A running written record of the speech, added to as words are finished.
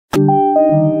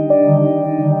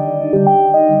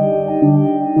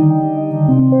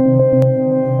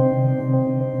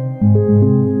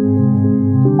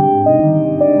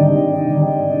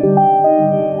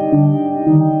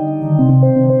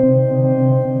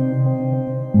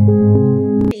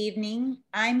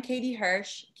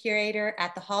Curator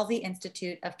at the Halsey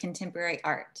Institute of Contemporary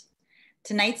Art.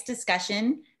 Tonight's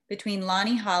discussion between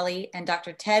Lonnie Holley and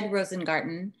Dr. Ted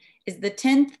Rosengarten is the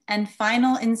 10th and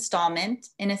final installment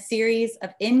in a series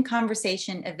of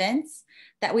in-conversation events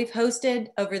that we've hosted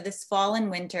over this fall and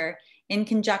winter in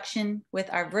conjunction with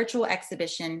our virtual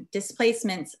exhibition,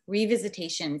 Displacements,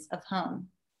 Revisitations of Home.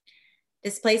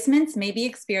 Displacements may be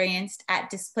experienced at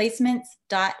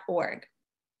displacements.org.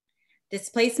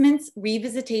 Displacements,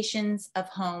 Revisitations of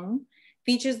Home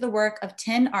features the work of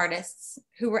 10 artists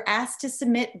who were asked to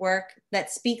submit work that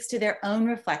speaks to their own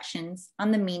reflections on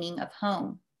the meaning of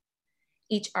home.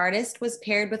 Each artist was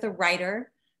paired with a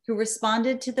writer who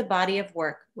responded to the body of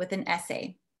work with an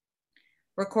essay.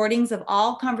 Recordings of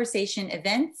all conversation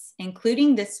events,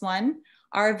 including this one,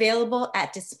 are available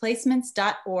at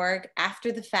displacements.org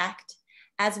after the fact,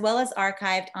 as well as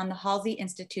archived on the Halsey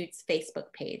Institute's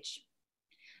Facebook page.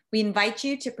 We invite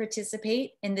you to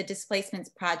participate in the Displacements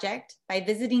project by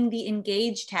visiting the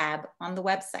Engage tab on the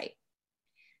website.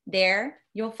 There,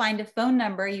 you'll find a phone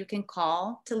number you can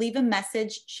call to leave a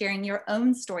message sharing your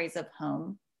own stories of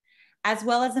home, as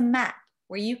well as a map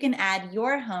where you can add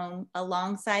your home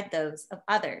alongside those of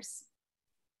others.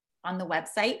 On the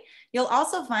website, you'll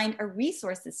also find a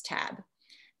resources tab.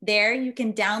 There, you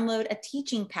can download a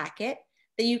teaching packet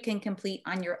that you can complete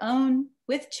on your own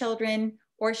with children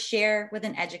or share with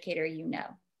an educator you know.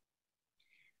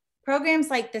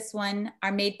 Programs like this one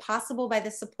are made possible by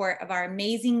the support of our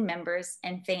amazing members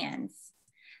and fans.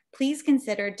 Please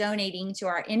consider donating to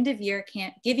our end of year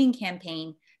giving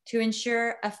campaign to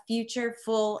ensure a future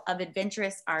full of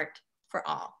adventurous art for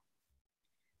all.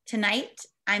 Tonight,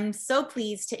 I'm so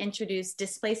pleased to introduce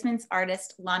Displacements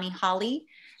artist Lonnie Holley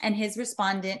and his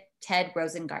respondent, Ted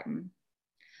Rosengarten.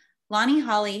 Lonnie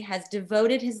Holley has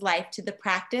devoted his life to the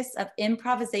practice of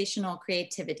improvisational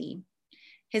creativity.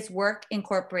 His work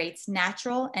incorporates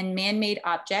natural and man-made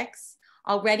objects,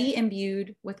 already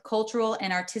imbued with cultural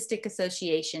and artistic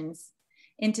associations,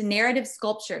 into narrative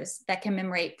sculptures that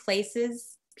commemorate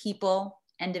places, people,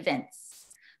 and events.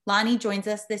 Lonnie joins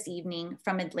us this evening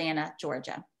from Atlanta,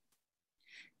 Georgia.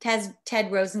 Ted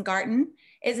Rosengarten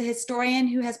is a historian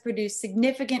who has produced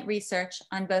significant research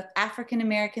on both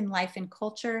African-American life and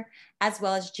culture, as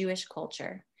well as Jewish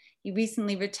culture. He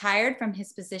recently retired from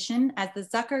his position as the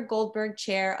Zucker Goldberg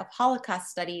Chair of Holocaust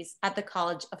Studies at the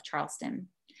College of Charleston.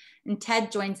 And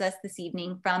Ted joins us this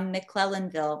evening from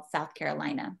McClellanville, South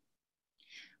Carolina.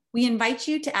 We invite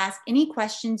you to ask any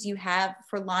questions you have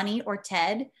for Lonnie or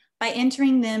Ted by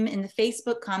entering them in the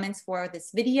Facebook comments for this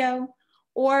video,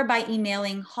 or by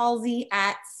emailing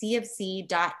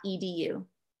halsey@cfc.edu.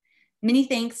 Many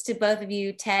thanks to both of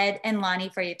you, Ted and Lonnie,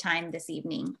 for your time this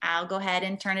evening. I'll go ahead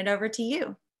and turn it over to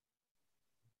you.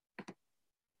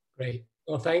 Great.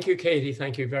 Well, thank you, Katie.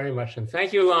 Thank you very much. And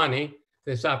thank you, Lonnie, for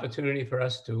this opportunity for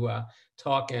us to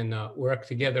talk and work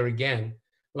together again.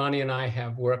 Lonnie and I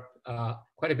have worked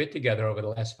quite a bit together over the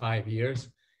last 5 years.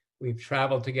 We've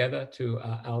traveled together to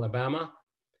Alabama,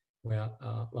 where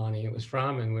Lonnie was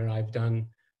from, and where I've done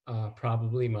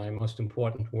probably my most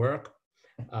important work.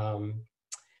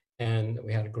 And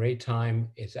we had a great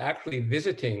time. It's actually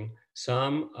visiting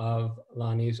some of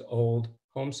Lonnie's old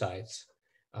home sites.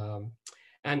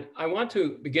 And I want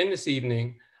to begin this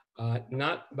evening,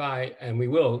 not by, and we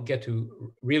will get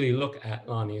to really look at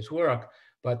Lonnie's work,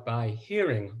 but by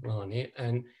hearing Lonnie,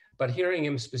 but hearing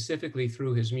him specifically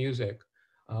through his music.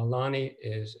 Lonnie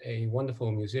is a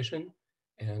wonderful musician,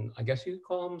 and I guess you'd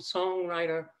call him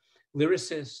songwriter,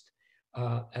 lyricist,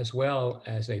 as well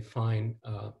as a fine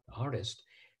artist.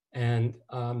 And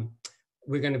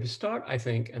we're going to start, I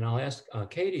think, and I'll ask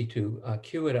Katie to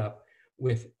cue it up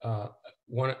with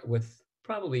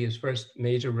probably his first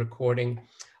major recording,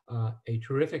 a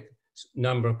terrific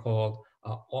number called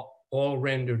All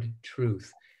Rendered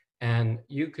Truth. And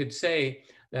you could say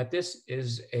that this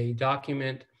is a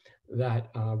document that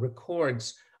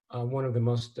records one of the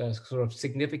most sort of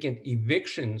significant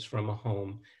evictions from a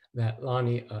home that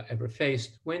Lonnie ever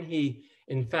faced, when he,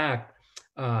 in fact,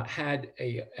 had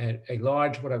a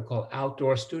large, what I would call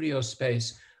outdoor studio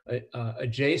space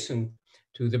adjacent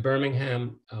to the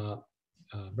Birmingham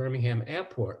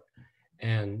airport.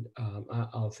 And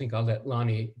I'll let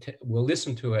Lonnie, we'll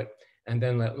listen to it, and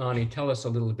then let Lonnie tell us a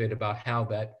little bit about how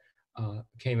that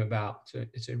came about. So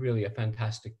it's really a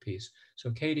fantastic piece.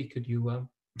 So Katie, could you,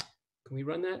 can we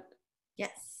run that?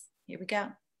 Yes, here we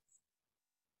go.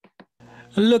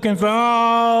 looking for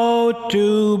all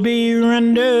to be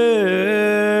rendered,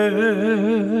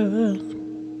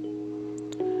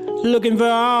 looking for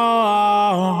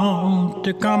all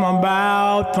to come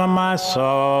about from my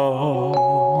soul,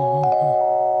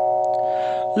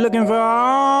 looking for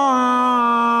all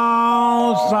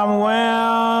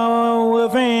somewhere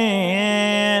within.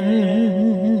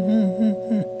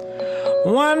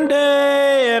 One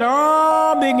day it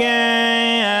all began.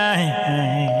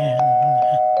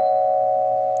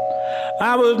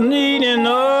 I was needing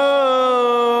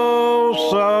oh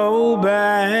so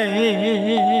bad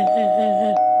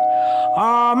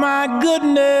all my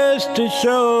goodness to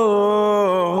show.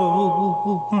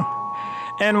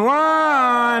 And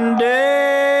one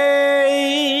day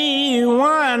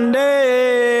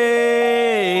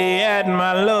at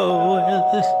my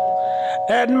lowest,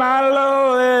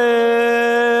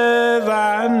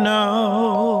 I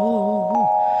know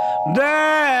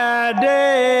that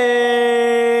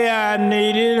day I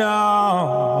needed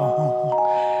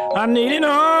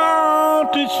all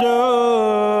to show.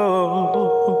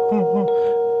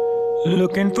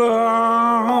 Looking for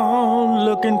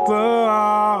all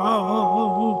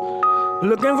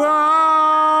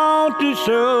to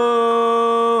show.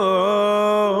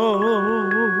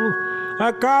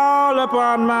 I call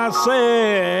upon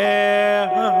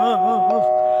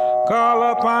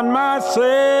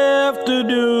myself to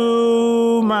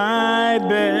do my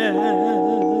best.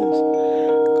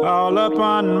 Call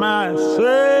upon myself.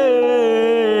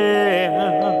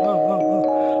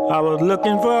 I was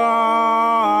looking for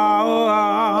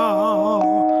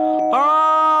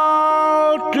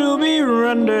all to be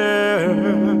rendered,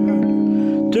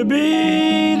 to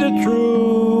be the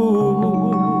truth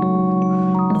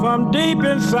from deep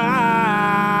inside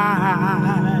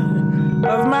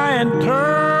of my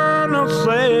internal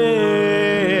self.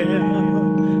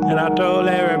 And I told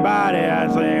everybody, I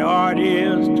say, art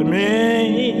is to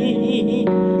me,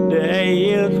 the A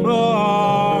is for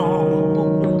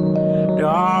all, the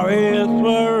R is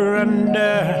for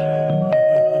render,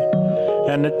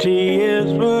 and the T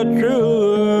is for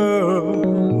true,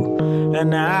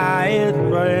 and the I is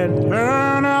for internal,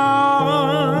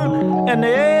 and the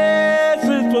S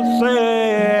is for self.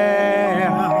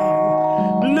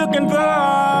 Looking for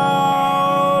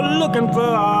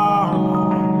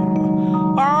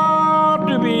all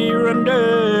to be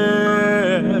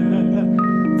rendered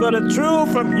for the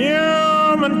truth of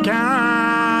humankind,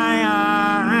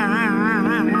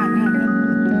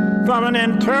 from an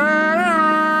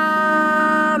internal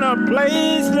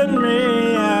place in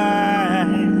me,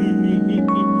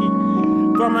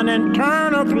 from an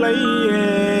internal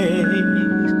place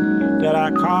that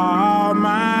I call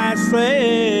myself.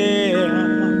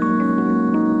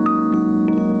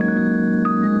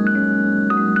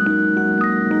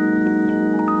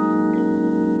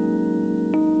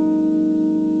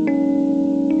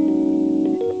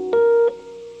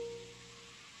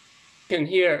 Can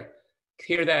hear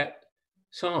that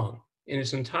song in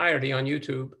its entirety on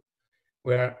YouTube,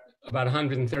 where about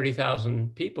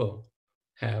 130,000 people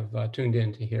have tuned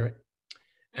in to hear it,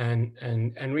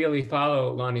 and really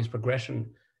follow Lonnie's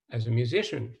progression as a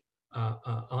musician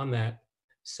on that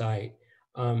site.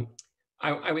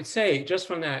 I would say, just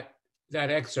from that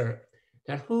excerpt,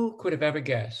 that who could have ever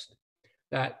guessed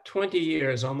that 20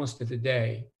 years, almost to the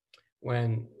day,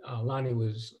 when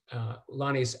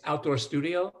Lonnie's outdoor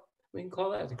studio, we can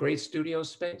call that, the great studio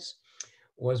space,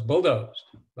 was bulldozed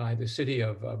by the city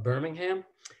of Birmingham.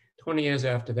 20 years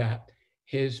after that,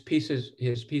 his pieces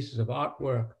of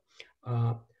artwork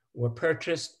were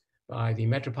purchased by the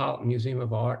Metropolitan Museum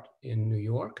of Art in New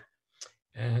York,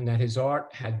 and that his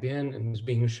art had been and was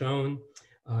being shown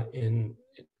in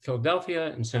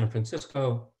Philadelphia, in San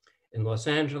Francisco, in Los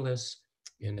Angeles,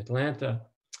 in Atlanta,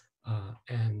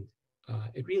 and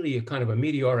it really a kind of a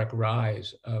meteoric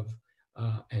rise of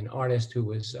an artist who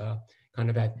was kind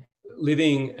of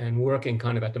living and working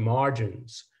kind of at the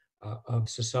margins of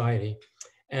society.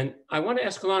 And I want to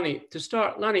ask Lonnie to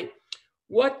start. Lonnie,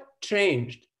 what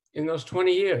changed in those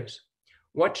 20 years?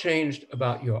 What changed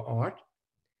about your art?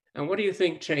 And what do you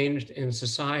think changed in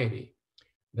society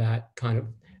that kind of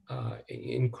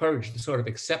encouraged the sort of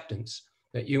acceptance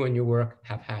that you and your work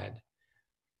have had?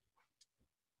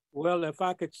 Well, if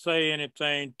I could say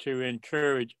anything to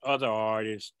encourage other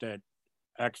artists that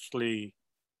actually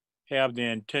have the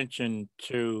intention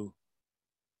to,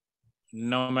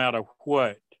 no matter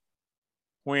what,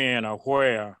 when or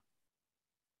where,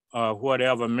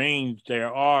 whatever means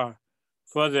there are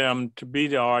for them to be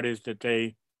the artists that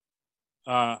they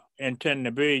intend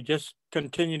to be, just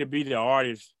continue to be the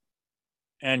artist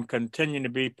and continue to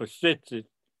be persistent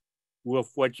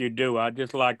with what you do. I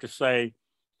just like to say,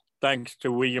 thanks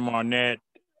to William Arnett,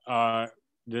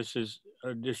 this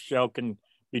show can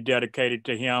be dedicated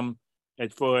to him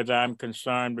as far as I'm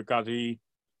concerned, because he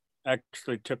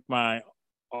actually took my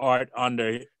art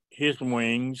under his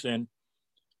wings and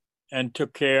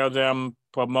took care of them,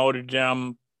 promoted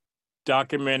them,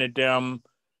 documented them,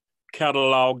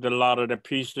 cataloged a lot of the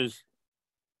pieces,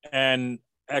 and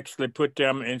actually put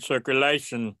them in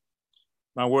circulation.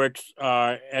 My works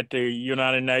at the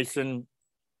United Nations,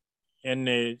 in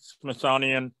the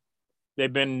Smithsonian,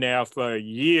 they've been there for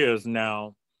years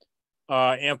now.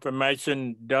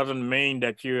 Information doesn't mean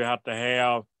that you have to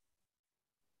have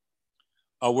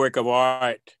a work of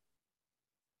art,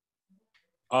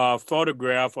 a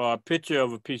photograph, or a picture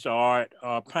of a piece of art,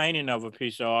 or a painting of a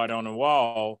piece of art on the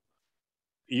wall.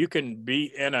 You can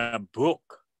be in a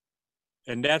book.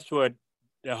 And that's what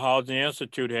the Halsey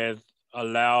Institute has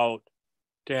allowed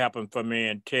to happen for me.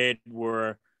 And Ted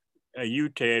were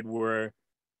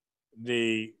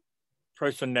the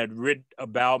person that read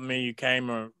about me. You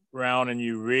came around and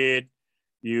you read,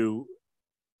 you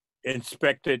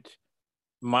inspected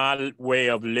my way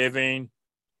of living,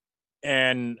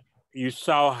 and you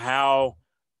saw how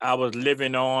I was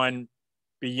living on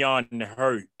beyond the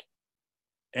hurt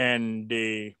and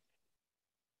the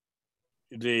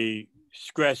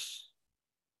stress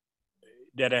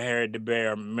that I had to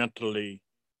bear mentally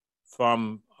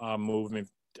from moving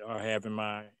or having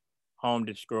my home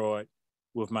destroyed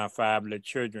with my 5 little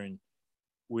children.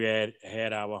 We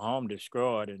had our home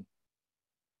destroyed, and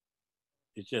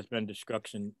it's just been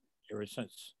destruction ever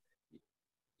since.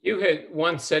 You had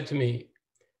once said to me,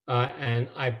 and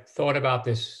I've thought about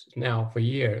this now for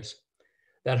years,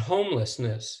 that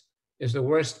homelessness is the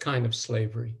worst kind of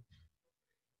slavery.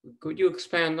 Could you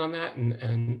expand on that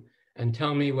and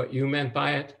tell me what you meant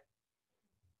by it?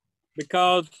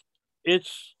 Because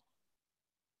it's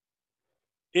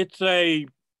a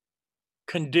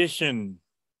condition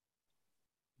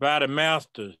by the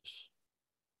masters.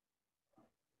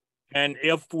 And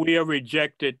if we are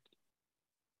rejected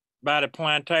by the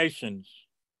plantations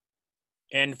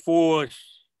and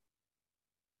forced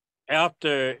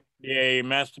after the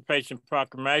Emancipation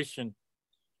Proclamation,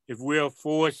 if we're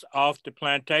forced off the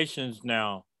plantations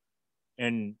now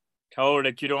and told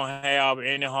that you don't have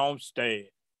any homestead,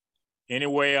 any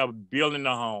way of building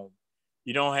a home,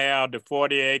 you don't have the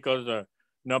 40 acres, or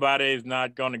nobody is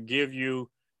not going to give you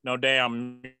no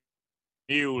damn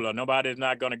mule, or nobody is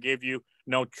not going to give you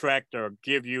no tractor, or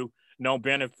give you no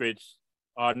benefits,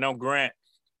 or no grant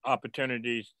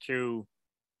opportunities to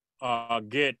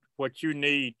get what you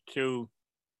need to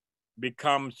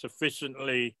become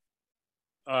sufficiently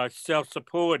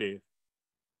self-supportive.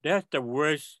 That's the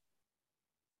worst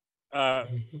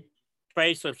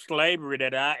face of slavery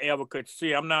that I ever could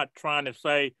see. I'm not trying to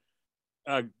say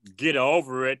get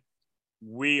over it.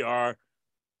 We are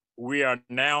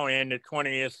now in the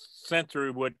 20th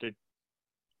century with the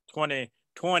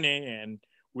 2020, and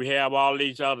we have all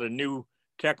these other new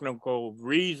technical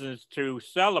reasons to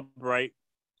celebrate,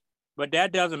 but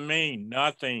that doesn't mean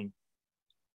nothing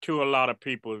to a lot of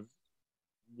people.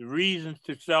 The reasons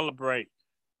to celebrate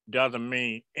doesn't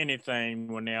mean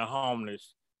anything when they're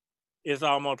homeless. It's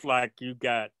almost like you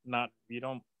got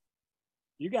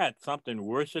something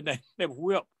worse than the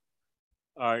whip,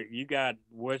 or you got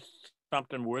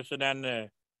something worse than the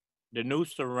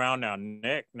noose around our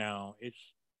neck now.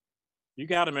 You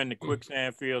got them in the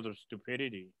quicksand fields of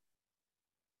stupidity,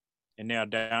 and they're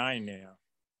dying now.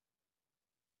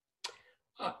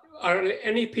 Are there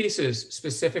any pieces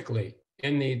specifically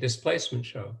in the displacement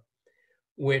show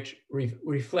which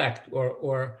reflect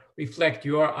or reflect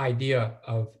your idea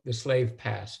of the slave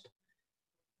past?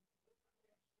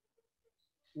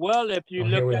 Well, if you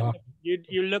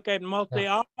look at mostly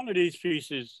all of these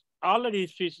pieces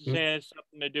has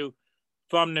something to do,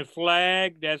 from the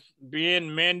flag that's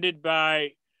being mended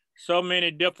by so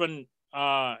many different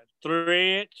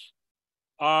threads.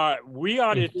 We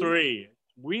are the thread.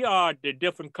 We are the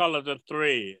different colors of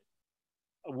thread.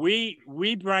 We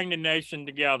bring the nation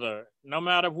together, no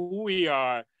matter who we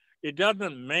are. It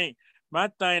doesn't mean, my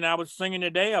thing, I was singing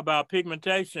today about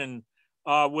pigmentation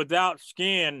without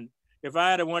skin. If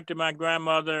I had went to my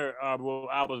grandmother, I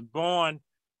was born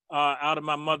out of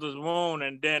my mother's womb,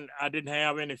 and then I didn't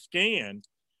have any skin,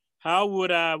 how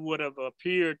would I have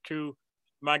appeared to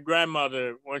my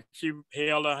grandmother when she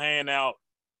held her hand out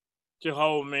to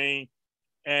hold me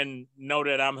and know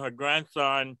that I'm her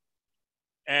grandson,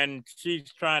 and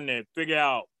she's trying to figure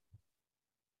out,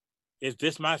 is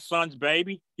this my son's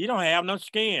baby? He don't have no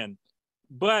skin.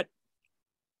 But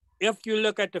if you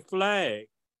look at the flag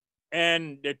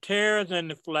and the tears in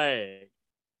the flag,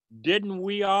 didn't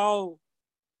we all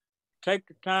take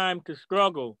the time to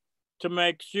struggle to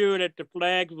make sure that the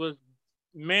flag was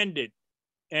mended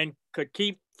and could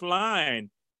keep flying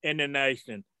in the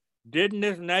nation? Didn't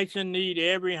this nation need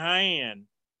every hand,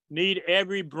 need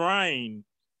every brain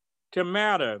to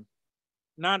matter?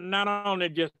 Not only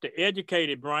just the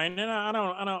educated brain, and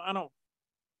I'm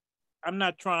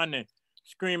not trying to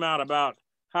scream out about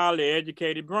highly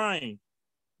educated brain,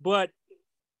 but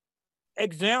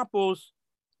examples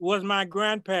was my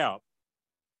grandpa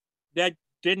that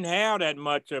didn't have that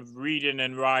much of reading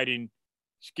and writing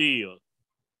skills.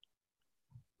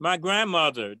 My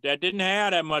grandmother that didn't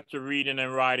have that much of reading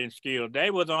and writing skills.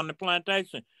 They was on the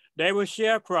plantation. They were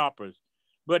sharecroppers,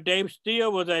 but they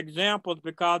still was examples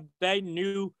because they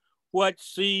knew what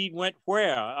seed went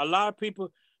where. A lot of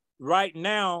people right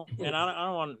now, and I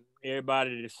don't want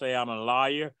everybody to say I'm a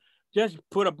liar, just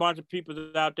put a bunch of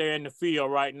people out there in the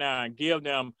field right now and give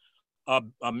them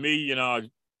a million or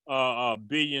a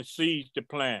billion seeds to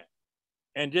plant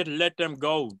and just let them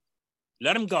go.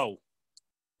 Let them go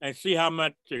and see how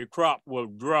much the crop will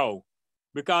grow,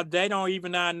 because they don't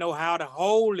even know how to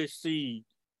hold the seed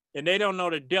and they don't know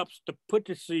the depths to put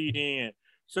the seed in.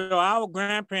 So our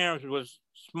grandparents was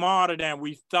smarter than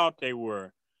we thought they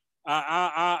were.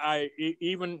 I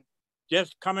even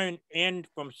just coming in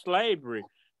from slavery,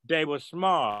 they were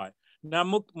smart. Now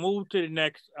move to the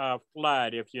next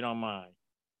slide, if you don't mind.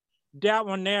 That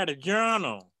one there, the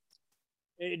journal.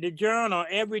 The journal,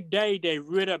 every day they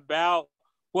read about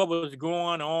what was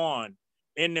going on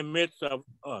in the midst of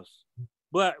us.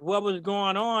 But what was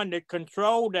going on, the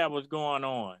control that was going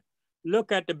on.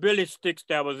 Look at the billy sticks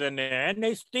that was in there, and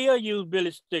they still use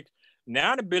billy sticks.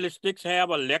 Now the billy sticks have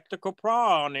electrical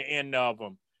prod on the end of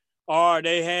them, or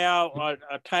they have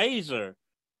a taser.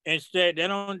 Instead, they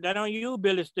don't use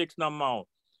billy sticks no more.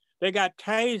 They got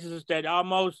tasers that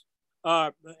almost,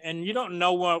 and you don't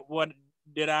know what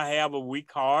did I have a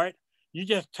weak heart? You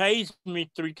just tased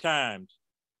me 3 times.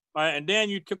 And then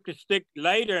you took the stick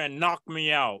later and knocked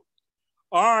me out.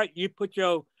 Or you put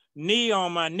your knee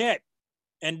on my neck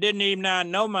and didn't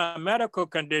even know my medical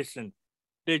condition.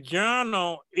 The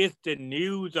journal is the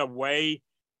news away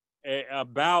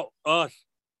about us,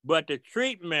 but the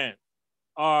treatment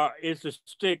is the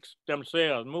sticks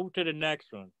themselves. Move to the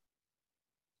next one.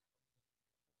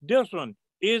 This one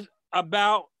is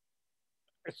about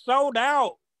sold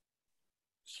out.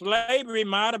 Slavery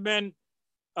might have been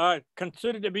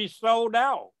considered to be sold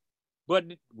out, but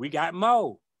we got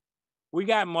more. We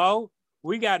got more.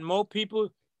 We got more people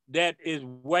that is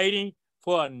waiting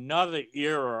for another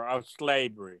era of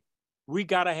slavery. We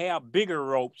got to have bigger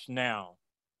ropes now.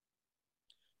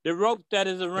 The rope that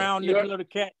is around this little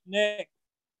cat's neck,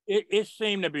 it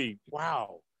seemed to be,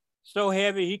 wow, so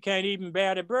heavy he can't even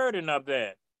bear the burden of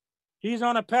that. He's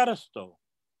on a pedestal.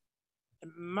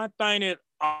 My thing is,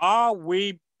 are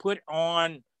we put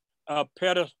on a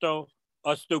pedestal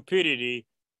of stupidity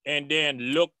and then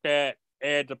looked at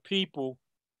as the people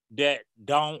that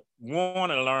don't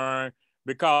want to learn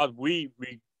because we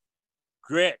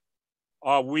regret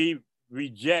or we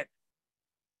reject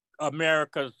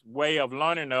America's way of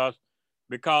learning us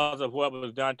because of what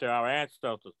was done to our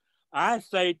ancestors? I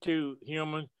say to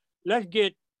humans, let's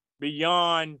get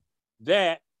beyond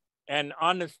that and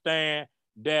understand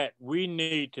that we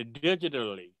need to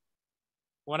digitally.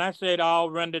 When I said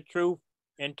all render truth,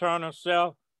 internal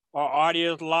self, or art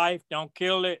is life, don't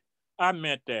kill it, I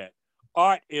meant that.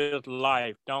 Art is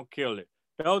life, don't kill it.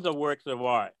 Those are works of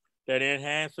art that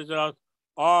enhances us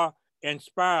or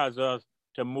inspires us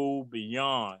to move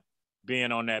beyond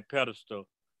being on that pedestal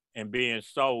and being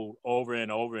sold over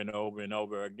and over and over and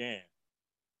over again.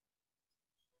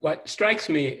 What strikes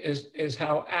me is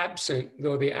how absent,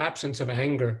 though the absence of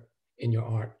anger in your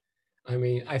art. I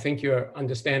mean, I think your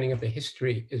understanding of the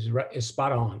history is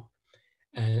spot on.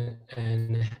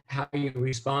 And how you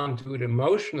respond to it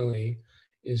emotionally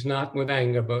is not with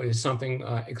anger, but is something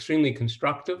extremely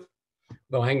constructive,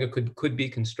 though anger could be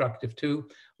constructive too.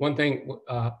 One thing,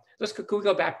 could we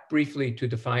go back briefly to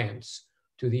defiance,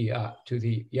 to the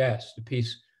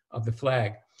piece of the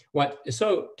flag. What is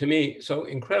to me, so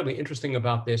incredibly interesting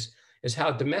about this is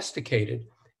how domesticated,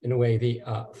 in a way, the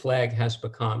flag has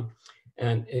become.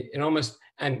 And it almost,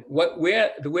 and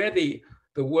where the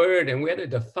word and where the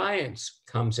defiance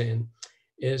comes in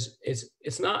is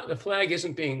it's not, the flag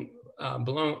isn't being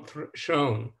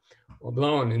shown or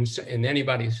blown in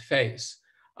anybody's face.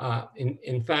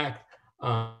 In fact,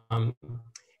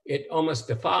 it almost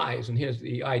defies, and here's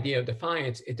the idea of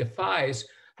defiance, it defies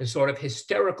the sort of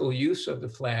hysterical use of the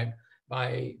flag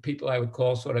by people I would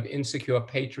call sort of insecure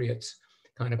patriots,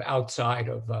 kind of outside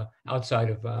of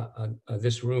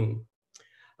this room.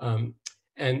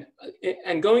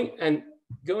 and going.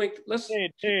 Let's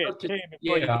Ted, before you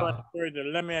go yeah, any further,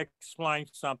 let me explain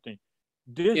something.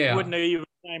 This yeah. wouldn't have even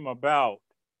came about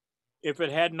if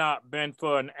it had not been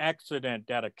for an accident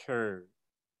that occurred.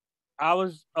 I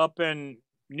was up in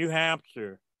New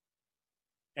Hampshire,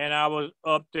 and I was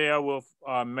up there with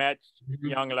Matt's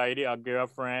young lady, a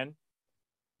girlfriend,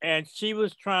 and she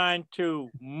was trying to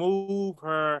move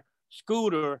her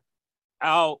scooter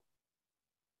out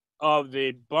of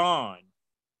the barn.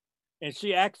 And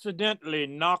she accidentally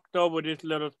knocked over this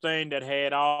little thing that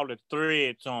had all the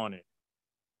threads on it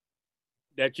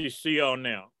that you see on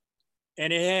there.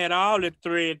 And it had all the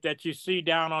threads that you see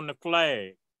down on the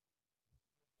flag.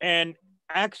 And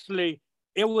actually,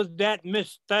 it was that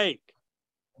mistake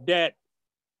that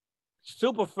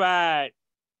superfied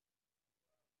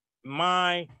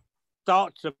my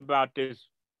thoughts about this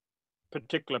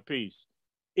particular piece.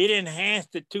 It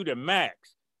enhanced it to the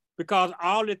max because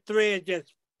all the threads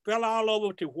just fell all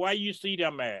over to where you see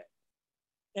them at.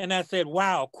 And I said,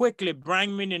 wow, quickly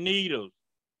bring me the needles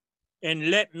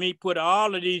and let me put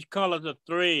all of these colors of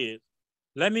threads.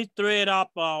 Let me thread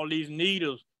up all these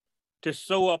needles to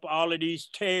sew up all of these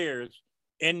tears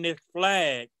in this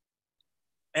flag.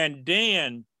 And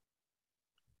then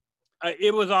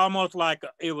it was almost like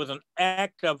it was an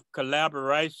act of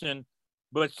collaboration,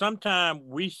 but sometimes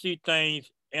we see things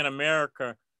in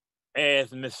America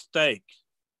as mistakes.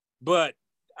 But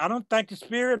I don't think the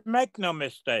Spirit makes no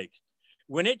mistakes.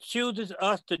 When it chooses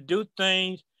us to do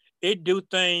things, it do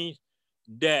things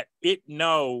that it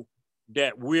know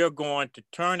that we're going to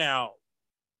turn out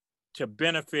to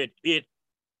benefit it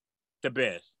the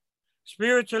best.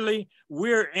 Spiritually,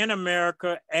 we're in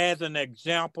America as an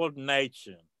example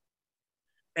nation.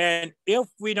 And if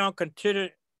we don't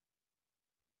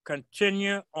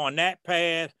continue on that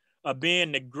path of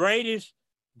being the greatest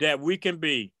that we can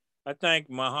be, I think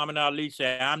Muhammad Ali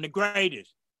said, I'm the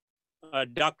greatest.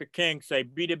 Dr. King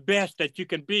said, be the best that you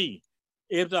can be.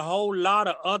 There's a whole lot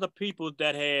of other people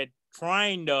that had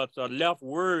trained us or left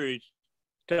words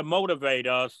to motivate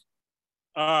us.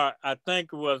 I think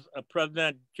it was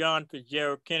President John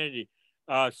Fitzgerald Kennedy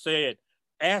said,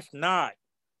 ask not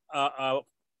all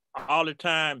the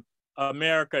time,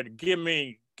 America, give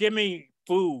me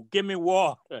food, give me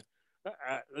water.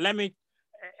 Let me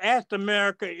ask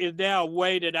America, is there a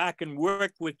way that I can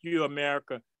work with you,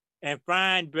 America, and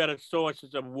find better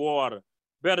sources of water,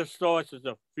 better sources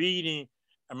of feeding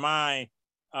my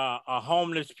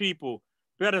homeless people,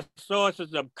 better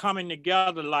sources of coming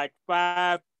together like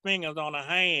five fingers on a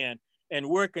hand and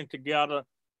working together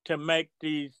to make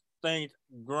these things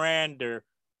grander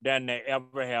than they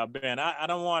ever have been. I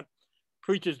don't want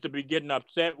preachers to be getting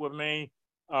upset with me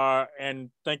and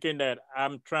thinking that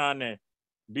I'm trying to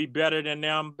be better than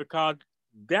them, because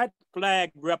that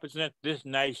flag represents this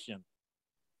nation.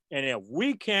 And if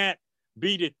we can't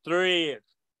be the threads,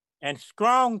 and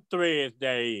strong threads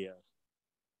there is,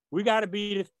 we got to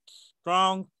be the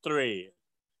strong threads.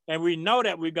 And we know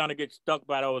that we're going to get stuck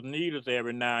by those needles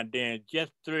every now and then,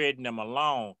 just threading them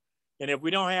along. And if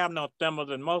we don't have no thimbles,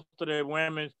 and most of the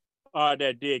women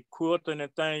that did quilting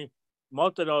and things,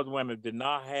 most of those women did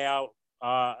not have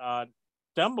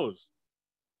thimbles.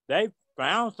 They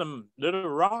found some little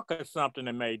rock or something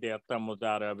and made their thimbles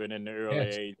out of it in the early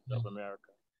age of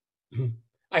America.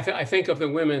 I think of the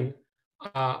women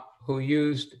who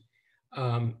used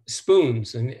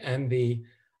spoons and the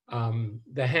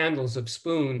handles of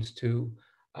spoons to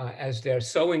as their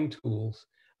sewing tools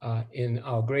in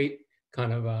our great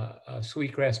kind of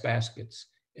sweetgrass baskets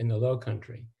in the Low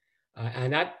Country.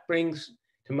 And that brings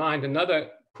to mind another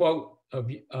quote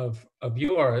of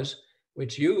yours,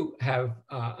 which you have,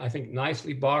 I think,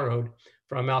 nicely borrowed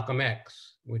from Malcolm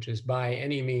X, which is by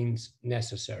any means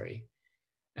necessary.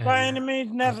 And, by any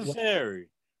means necessary.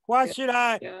 Why should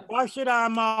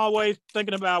I'm always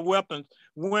thinking about weapons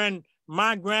when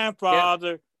my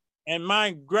grandfather and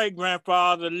my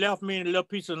great-grandfather left me a little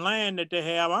piece of land that they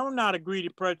have? I'm not a greedy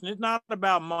person. It's not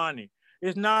about money.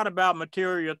 It's not about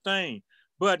material things.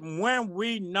 But when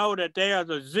we know that there's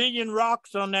a zillion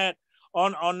rocks on that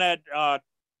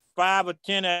 5 or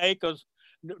 10 acres,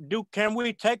 can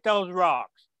we take those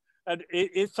rocks?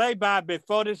 It say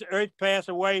before this earth pass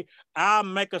away, I'll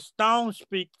make a stone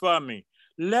speak for me.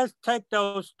 Let's take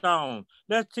those stones.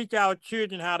 Let's teach our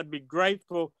children how to be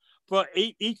grateful for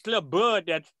each little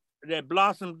bud that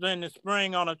blossoms in the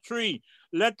spring on a tree.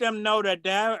 Let them know that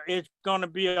there is going to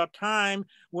be a time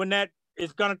when that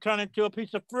is going to turn into a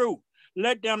piece of fruit.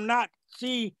 Let them not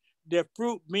see the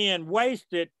fruit being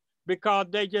wasted because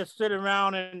they just sit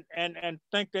around and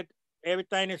think that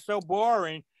everything is so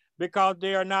boring because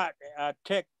they are not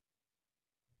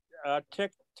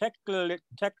technically,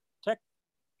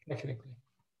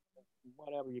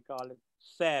 whatever you call it,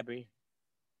 savvy.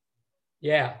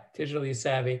 Yeah, digitally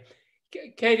savvy.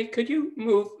 Katie, could you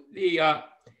move the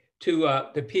to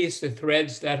the piece, the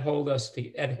threads that held us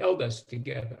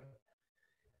together,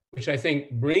 which I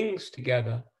think brings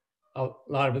together a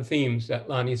lot of the themes that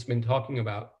Lonnie's been talking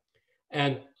about.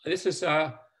 And this is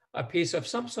a piece of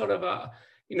some sort of a,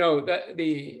 you know,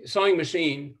 the sewing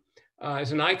machine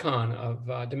is an icon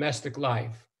of domestic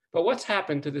life. But what's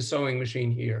happened to the sewing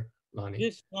machine here, Lonnie?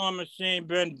 This sewing machine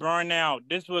been burned out.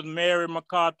 This was Mary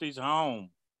McCarthy's home.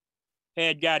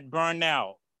 Had got burned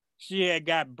out. She had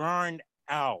got burned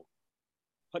out.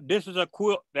 But this is a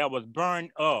quilt that was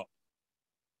burned up.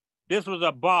 This was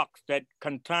a box that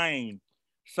contained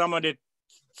some of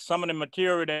the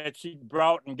material that she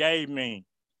brought and gave me.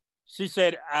 She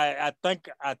said, I think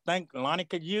Lonnie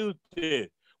could use this.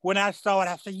 When I saw it,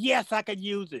 I said, yes, I could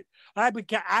use it. I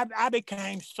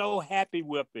became so happy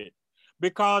with it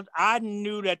because I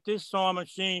knew that this sewing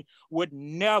machine would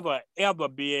never, ever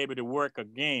be able to work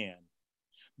again.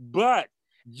 But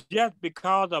just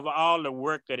because of all the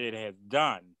work that it has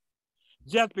done,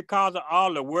 just because of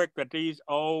all the work that these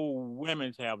old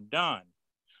women have done,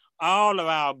 all of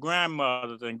our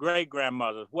grandmothers and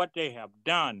great-grandmothers, what they have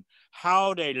done,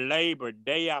 how they labor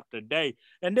day after day.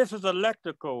 And this is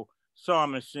electrical sewing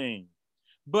machine.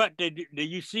 But do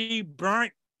you see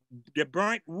the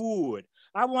burnt wood?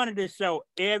 I wanted to show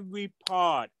every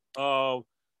part of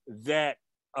that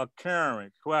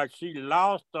occurrence where she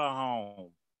lost her home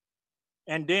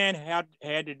and then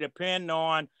had to depend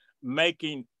on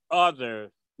making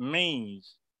other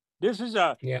means. This is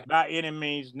by any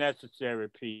means necessary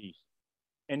piece.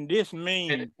 And this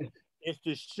means is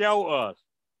to show us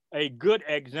a good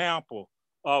example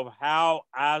of how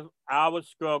our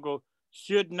struggle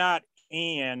should not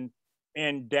end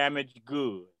in damaged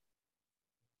goods.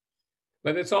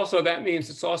 But it's also,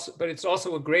 it's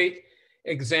also a great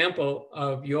example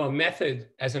of your method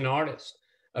as an artist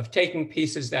of taking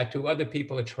pieces that to other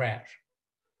people are trash.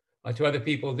 To other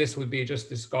people, this would be just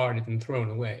discarded and thrown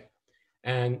away.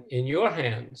 And in your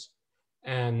hands,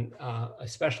 and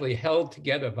especially held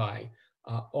together by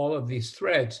all of these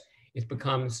threads, it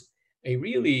becomes a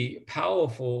really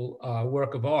powerful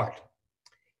work of art.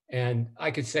 And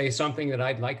I could say something that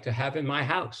I'd like to have in my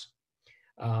house.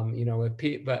 You know,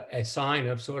 but a sign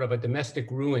of sort of a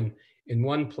domestic ruin in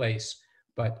one place,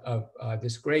 but of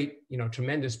this great, you know,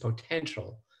 tremendous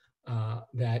potential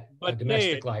that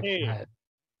domestic life has.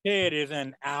 Ted is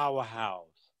in our house.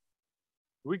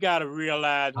 We got to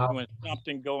realize when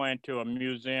something go into a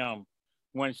museum,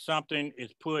 when something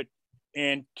is put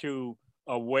into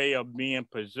a way of being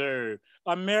preserved,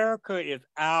 America is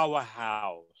our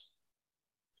house.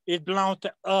 It belongs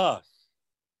to us.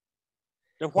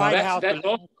 The White House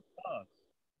belongs to us.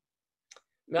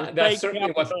 The state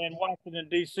capitol in Washington,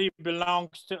 D.C.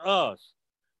 belongs to us.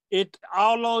 It's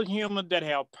all those humans that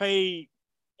have paid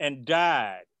and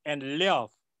died and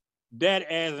left that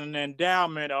as an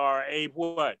endowment or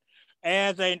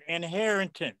as an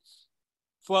inheritance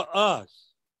for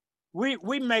us.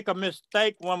 We make a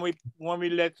mistake when we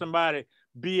let somebody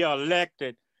be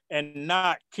elected and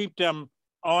not keep them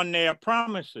on their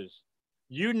promises.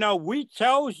 You know, we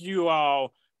chose you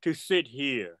all to sit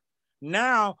here.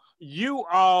 Now you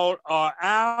all are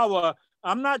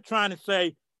I'm not trying to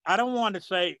say, I don't want to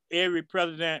say every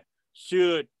president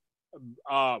should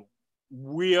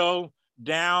will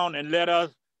down and let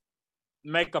us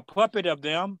make a puppet of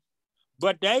them,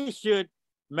 but they should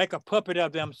make a puppet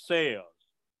of themselves.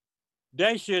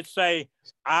 They should say,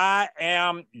 I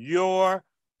am your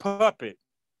puppet.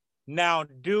 Now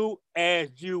do as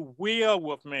you will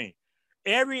with me.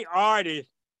 Every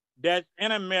artist that's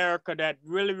in America that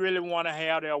really, really want to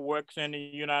have their works in the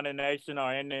United Nations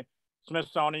or in the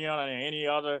Smithsonian or any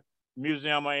other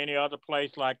museum or any other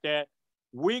place like that,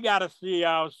 we got to see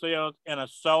ourselves in a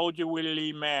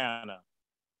soldierly manner.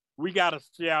 We got to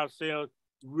see ourselves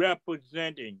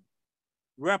representing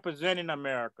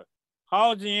America.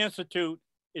 Halsey Institute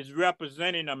is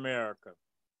representing America.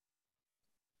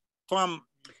 From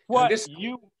what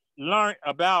you learned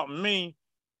about me,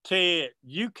 Ted,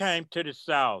 you came to the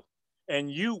South and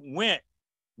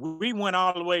we went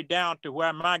all the way down to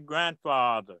where my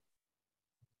grandfather,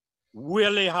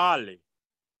 Willie Holley,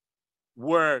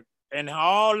 worked. And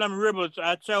all them rivers,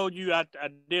 I told you, I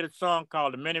did a song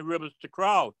called The Many Rivers to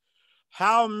Cross.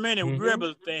 How many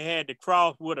rivers they had to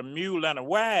cross with a mule and a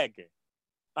wagon.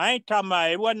 I ain't talking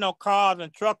about, it wasn't no cars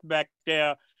and trucks back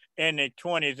there in the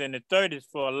 20s and the 30s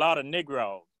for a lot of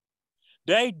Negroes.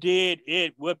 They did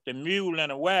it with the mule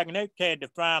and a wagon. They had to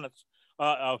find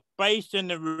a space in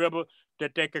the river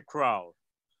that they could cross.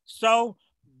 So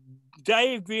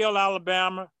Daveville,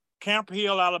 Alabama, Camp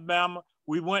Hill, Alabama,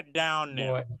 we went down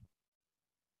there. Boy.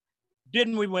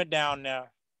 Didn't we went down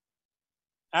there?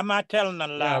 Am I telling a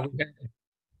lie? Yeah,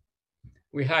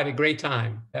 we had a great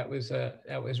time. That was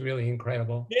really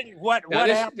incredible. What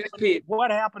happened?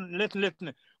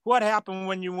 Listen. What happened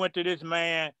when you went to this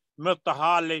man, Mr.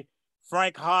 Holley,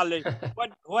 Frank Holley?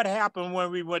 what happened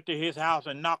when we went to his house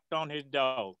and knocked on his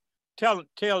door? Tell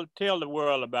the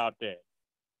world about that.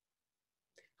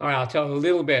 All right, I'll tell a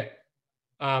little bit.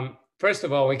 First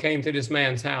of all, we came to this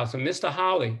man's house, and Mr.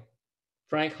 Holley,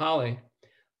 Frank Holley,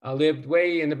 lived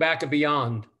way in the back of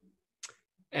beyond.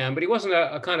 But he wasn't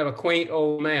a kind of a quaint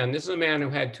old man. This is a man who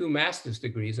had 2 master's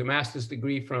degrees, a master's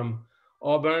degree from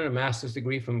Auburn, a master's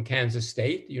degree from Kansas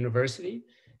State University,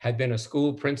 had been a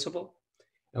school principal.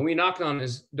 And we knocked on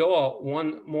his door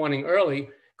one morning early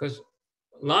because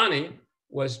Lonnie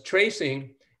was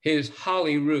tracing his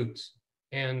Holley roots.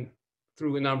 And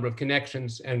through a number of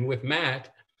connections and with Matt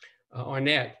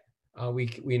Arnett,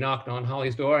 we knocked on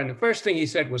Holley's door. And the first thing he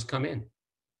said was, "Come in."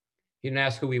 He didn't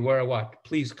ask who we were or what.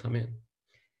 "Please come in."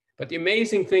 But the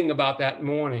amazing thing about that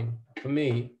morning, for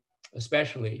me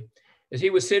especially, is he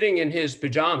was sitting in his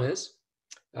pajamas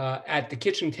at the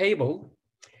kitchen table,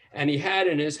 and he had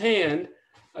in his hand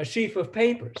a sheaf of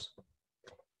papers.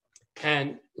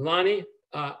 And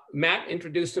Matt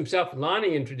introduced himself.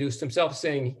 Lonnie introduced himself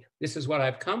saying, "This is what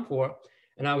I've come for."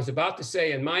 And I was about to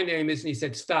say, "And my name is," and he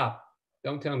said, "Stop,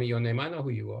 don't tell me your name. I know who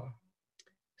you are."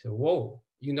 I said, "Whoa,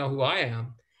 you know who I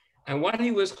am." And what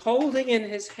he was holding in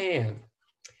his hand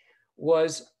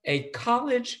was a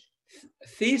college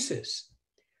thesis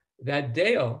that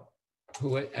Dale,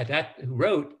 who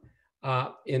wrote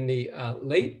in the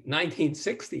late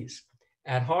 1960s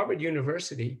at Harvard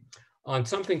University on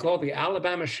something called the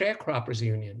Alabama Sharecroppers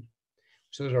Union.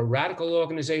 So there's a radical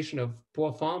organization of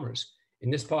poor farmers in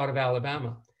this part of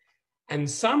Alabama. And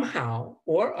somehow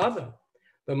or other,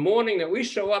 the morning that we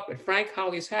show up at Frank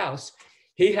Holley's house,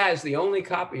 he has the only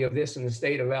copy of this in the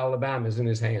state of Alabama is in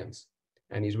his hands.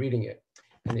 And he's reading it.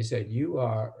 And he said, "You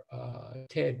are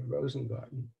Ted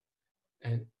Rosengarten."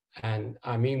 And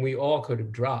I mean, we all could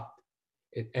have dropped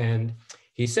it. And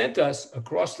he sent us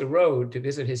across the road to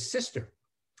visit his sister.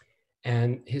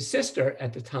 And his sister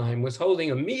at the time was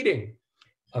holding a meeting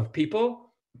of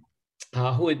people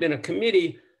who had been a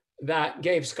committee that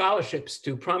gave scholarships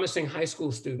to promising high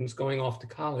school students going off to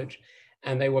college.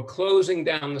 And they were closing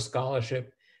down the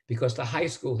scholarship because the high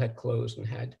school had closed and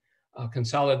had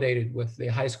consolidated with the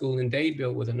high school in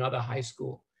Dadeville with another high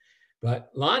school.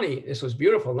 But Lonnie, this was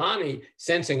beautiful. Lonnie,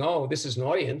 sensing, oh, this is an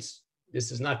audience,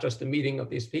 this is not just a meeting of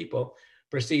these people,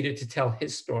 proceeded to tell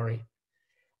his story.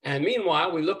 And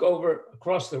meanwhile, we look over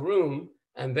across the room,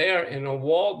 and there in a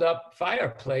walled up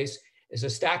fireplace is a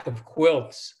stack of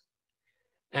quilts.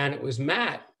 And it was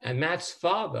Matt and Matt's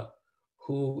father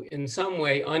who in some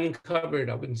way uncovered,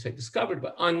 I wouldn't say discovered,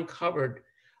 but uncovered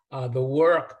the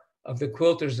work of the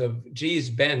quilters of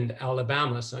Gee's Bend,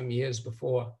 Alabama, some years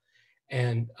before.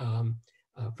 And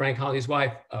Frank Holley's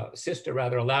wife, sister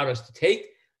rather, allowed us to take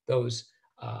those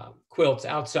quilts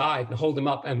outside and hold them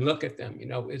up and look at them. You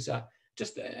know, it's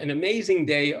just an amazing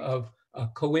day of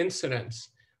coincidence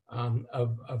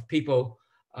of people.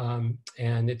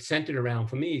 And it centered around,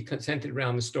 for me, centered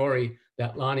around the story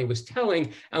that Lonnie was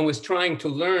telling and was trying to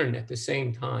learn at the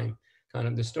same time, kind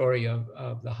of the story of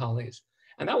the Holleys.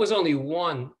 And that was only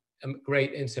one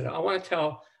great incident. I want to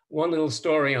tell one little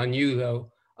story on you,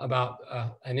 though, about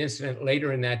an incident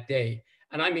later in that day.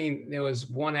 And I mean, there was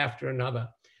one after another.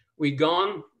 We'd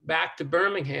gone back to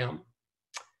Birmingham.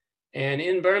 And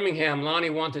in Birmingham,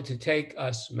 Lonnie wanted to take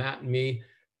us, Matt and me,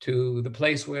 to the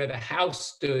place where the house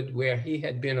stood, where he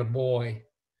had been a boy.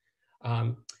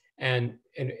 And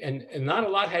not a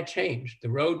lot had changed. The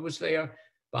road was there.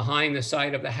 Behind the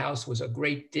side of the house was a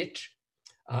great ditch,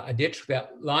 a ditch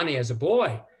that Lonnie, as a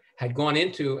boy, had gone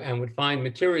into and would find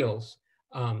materials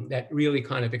that really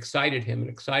kind of excited him and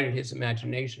excited his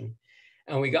imagination.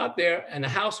 And we got there and the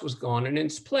house was gone, and in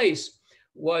its place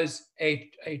was a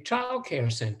child care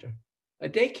center, a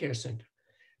daycare center.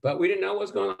 But we didn't know what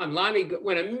was going on. Lonnie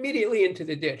went immediately into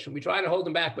the ditch, and we tried to hold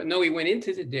him back, but no, he went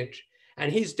into the ditch,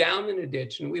 and he's down in the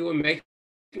ditch, and we were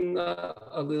making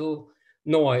a little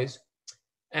noise.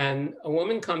 And a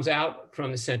woman comes out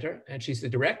from the center, and she's the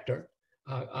director.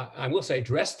 I will say,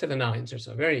 dressed to the nines. It's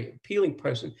a very appealing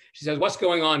person. She says, "What's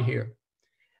going on here?"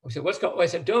 We said, "What's going on?" I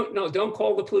said, don't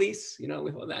call the police. You know,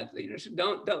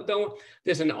 that don't.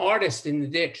 There's an artist in the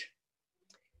ditch.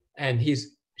 And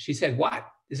she said, "What?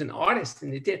 There's an artist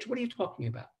in the ditch? What are you talking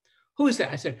about? Who is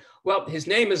that?" I said, "Well, his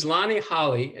name is Lonnie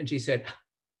Holley." And she said,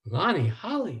 "Lonnie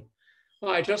Holley?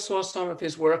 Well, I just saw some of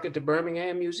his work at the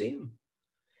Birmingham Museum.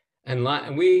 And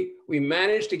we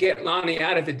managed to get Lonnie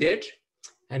out of the ditch.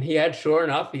 And he had, sure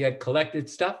enough, he had collected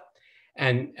stuff.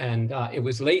 And it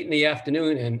was late in the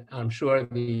afternoon, and I'm sure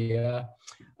the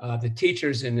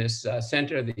teachers in this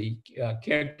center, the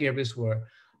caregivers were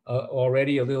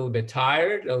already a little bit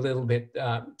tired, a little bit,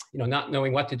 not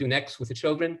knowing what to do next with the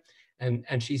children.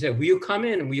 And she said, will you come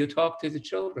in and will you talk to the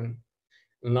children?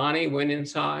 And Lonnie went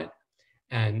inside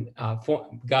and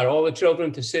got all the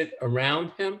children to sit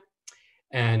around him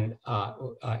and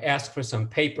asked for some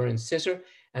paper and scissor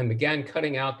and began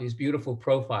cutting out these beautiful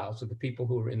profiles of the people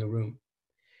who were in the room.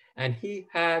 And he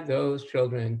had those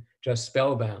children just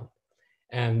spellbound.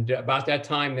 And about that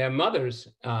time, their mothers,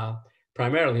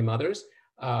 primarily mothers,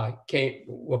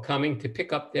 were coming to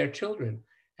pick up their children.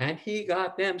 And he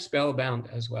got them spellbound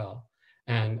as well.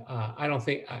 And I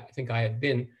think I had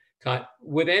been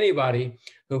with anybody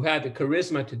who had the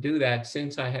charisma to do that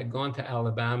since I had gone to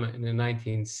Alabama in the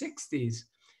 1960s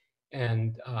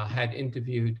and had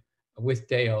interviewed with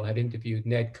Dale, had interviewed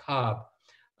Ned Cobb,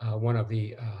 one of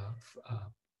the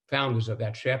founders of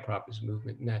that sharecroppers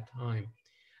movement in that time.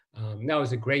 That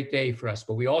was a great day for us,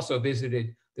 but we also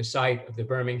visited the site of the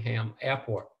Birmingham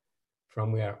airport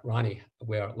from where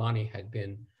Lonnie had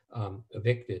been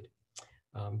evicted.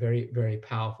 Very, very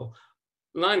powerful.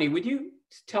 Lonnie, would you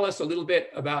tell us a little bit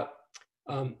about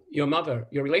your mother,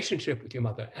 your relationship with your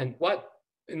mother, and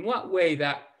in what way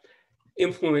that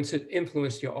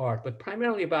influenced your art, but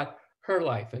primarily about her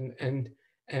life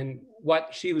and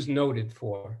what she was noted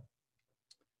for?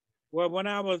 Well, when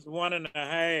I was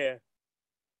 1.5,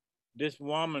 this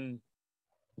woman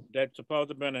that's supposed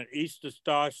to have been an Easter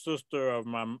Star sister of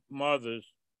my mother's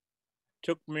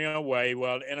took me away.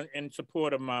 Well, in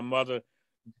support of my mother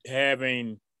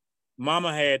having,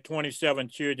 Mama had 27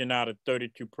 children out of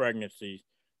 32 pregnancies.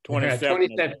 27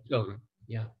 children,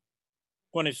 yeah.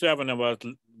 27 of us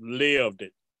lived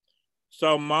it.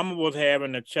 So Mama was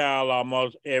having a child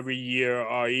almost every year,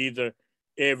 or either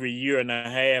every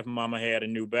 1.5 years, Mama had a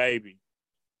new baby.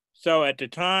 So at the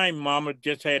time, Mama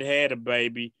just had a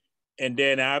baby, and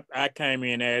then I came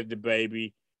in as the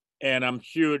baby, and I'm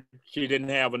sure she didn't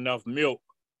have enough milk.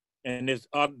 And this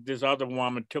other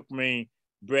woman took me,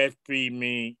 breastfeed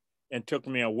me, and took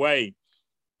me away.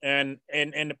 And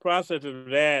in the process of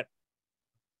that,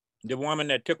 the woman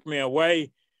that took me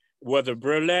away was a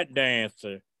burlesque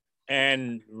dancer.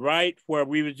 And right where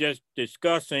we were just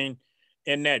discussing,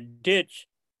 in that ditch,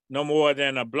 no more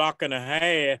than 1.5 blocks,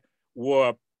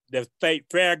 were the state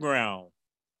fairground.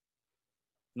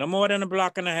 No more than 1.5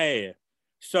 blocks.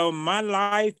 So my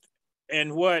life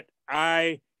and what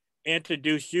I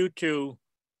introduced you to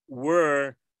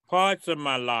were parts of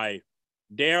my life.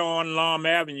 There on Lom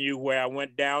Avenue, where I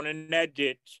went down in that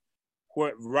ditch,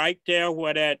 right there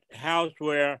where that house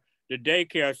where the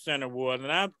daycare center was.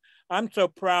 And I'm so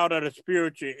proud of the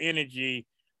spiritual energy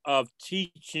of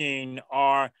teaching,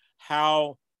 or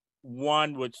how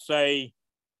one would say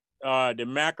the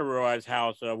McElroy's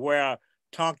house, where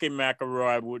Tonky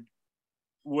McElroy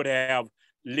would have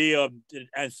lived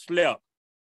and slept.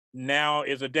 Now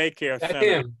is a daycare That's center.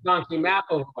 him, Tonky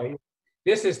McElroy.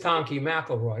 This is Tonky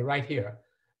McElroy right here.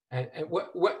 And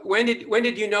when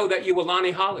did you know that you were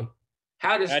Lonnie Holley?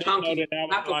 How does Tonky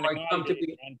McElroy come to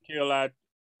be? Until I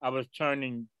was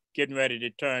getting ready to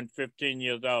turn 15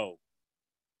 years old.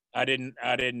 I didn't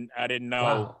know.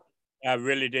 Wow. I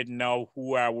really didn't know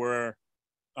who I were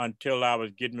until I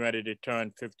was getting ready to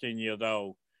turn 15 years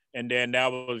old. And then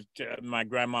that was, my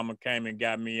grandmama came and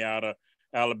got me out of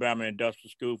Alabama Industrial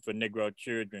School for Negro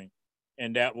children.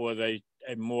 And that was a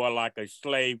more like a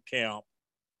slave camp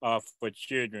for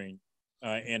children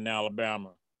in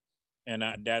Alabama. And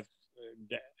that's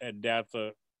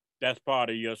part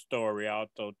of your story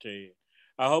also too.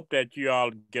 I hope that you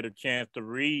all get a chance to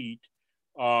read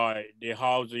the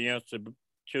Halsey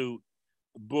Institute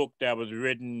book that was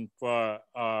written for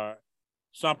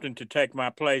Something to Take My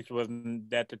Place. Wasn't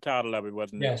that the title of it?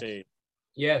 Wasn't yes. it?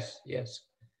 Yes, yes.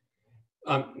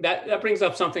 That brings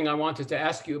up something I wanted to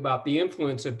ask you about, the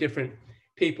influence of different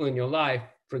people in your life.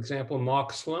 For example,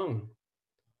 Mark Sloan,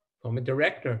 former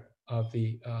director of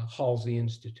the Halsey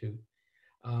Institute,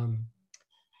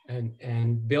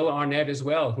 and Bill Arnett as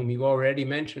well, whom you already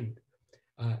mentioned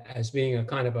as being a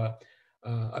kind of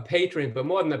a patron, but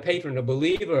more than a patron, a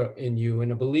believer in you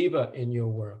and a believer in your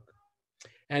work.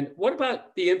 And what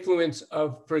about the influence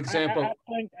of, for example?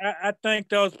 I think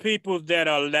those people that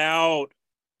allowed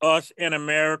us in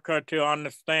America to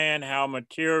understand how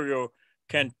material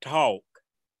can talk,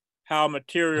 how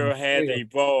material has a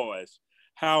voice,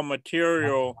 how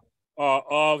material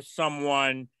of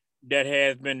someone that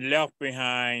has been left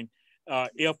behind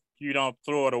if you don't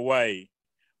throw it away,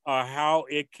 how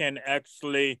it can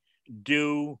actually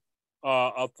do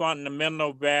a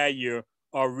fundamental value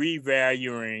or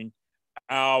revaluing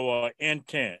our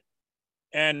intent.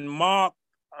 And Mark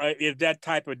is that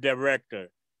type of director.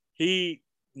 He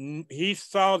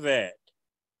saw that.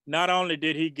 Not only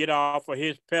did he get off of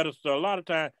his pedestal, a lot of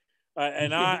times,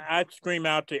 and I scream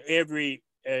out to every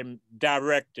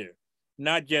director,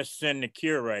 not just send the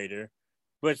curator,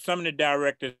 but some of the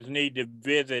directors need to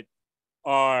visit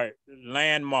our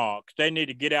landmarks. They need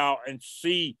to get out and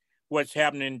see what's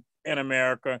happening in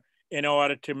America in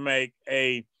order to make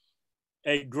a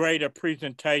greater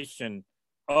presentation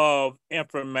of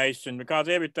information, because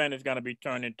everything is going to be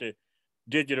turned into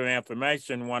digital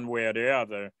information one way or the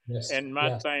other. Yes. And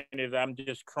my thing is, I'm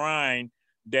just crying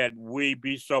that we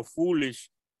be so foolish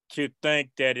to think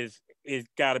that it's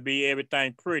got to be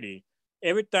everything pretty.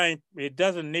 Everything, it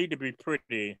doesn't need to be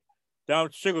pretty.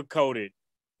 Don't sugarcoat it,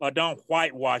 or don't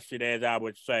whitewash it, as I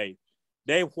would say.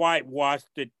 They whitewashed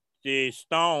the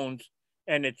stones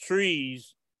and the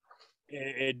trees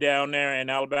down there in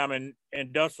Alabama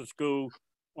Industrial School,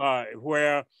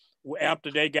 where after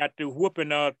they got through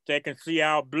whooping us, they can see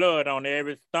our blood on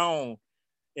every stone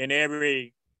and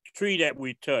every tree that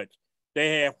we touch.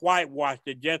 They had whitewashed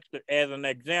it just as an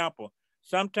example.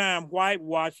 Sometimes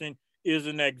whitewashing is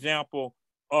an example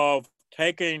of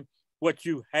taking what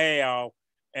you have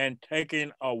and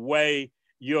taking away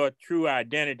your true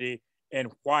identity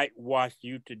and whitewash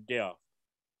you to death.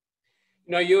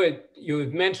 You know, you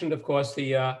had mentioned, of course,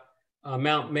 the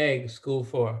Mount Meg School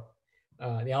for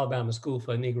the Alabama School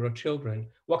for Negro Children.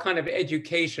 What kind of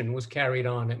education was carried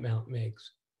on at Mount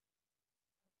Meigs?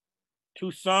 To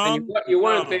some, you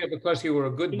weren't there because you were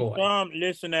a good boy. Some,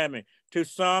 listen at me. To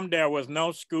some, there was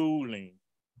no schooling.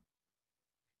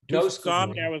 To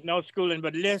some, there was no schooling.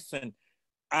 But listen,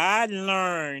 I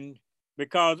learned,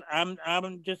 because I'm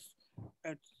just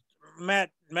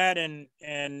Matt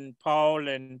and Paul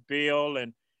and Bill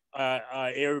and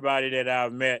everybody that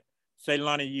I've met say,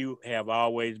 Lonnie, you have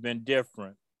always been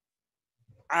different.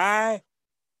 I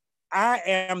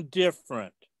am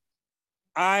different.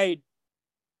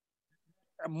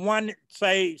 One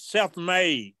say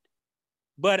self-made,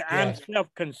 but I'm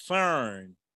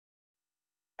self-concerned.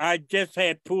 I just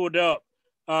had pulled up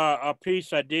a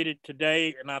piece. I did it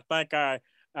today, and I think I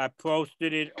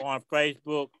posted it on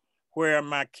Facebook, where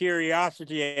my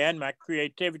curiosity and my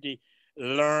creativity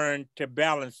learned to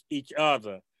balance each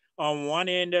other. On one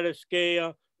end of the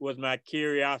scale was my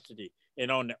curiosity, and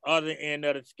on the other end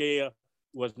of the scale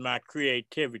was my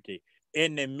creativity.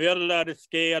 In the middle of the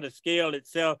scale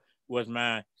itself was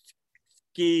my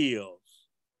skills.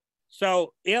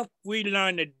 So if we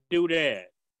learn to do that,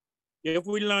 if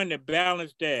we learn to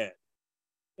balance that,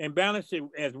 and balance it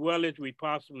as well as we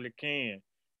possibly can,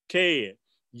 Ted,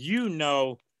 you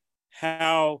know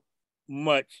how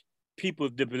much people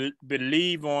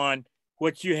believe on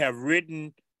what you have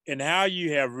written and how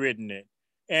you have written it.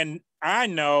 And I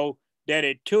know that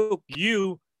it took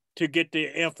you to get the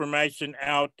information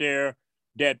out there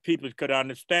that people could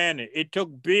understand it. It took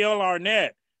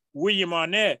William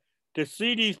Arnett, to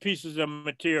see these pieces of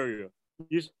material.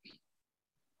 You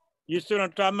see what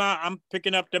I'm talking about? I'm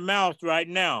picking up the mouse right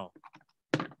now.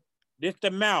 This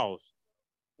the mouse.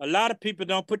 A lot of people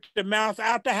don't put the mouse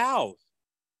out the house.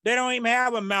 They don't even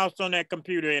have a mouse on that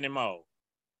computer anymore.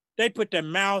 They put the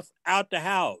mouse out the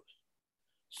house.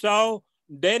 So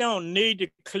they don't need to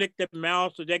click the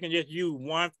mouse, so they can just use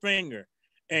one finger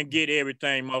and get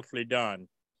everything mostly done.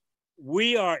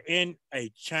 We are in a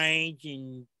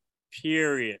changing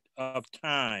period of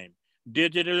time.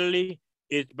 Digitally,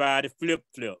 it's by the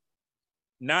flip-flip,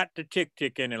 not the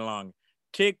tick-tick any longer.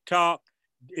 TikTok,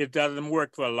 it doesn't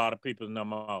work for a lot of people no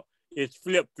more. It's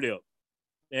flip-flip.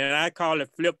 And I call it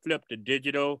flip-flip, the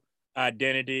digital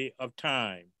identity of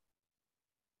time.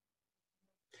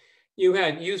 You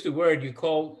had used a word you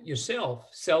call yourself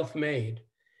self-made.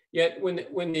 Yet when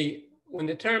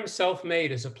the term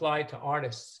self-made is applied to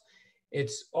artists,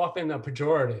 it's often a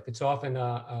pejorative. It's often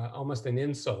almost an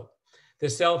insult. The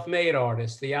self-made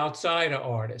artist, the outsider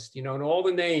artist, you know, and all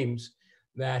the names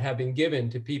that have been given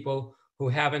to people who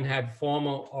haven't had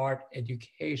formal art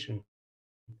education.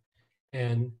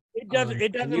 And it doesn't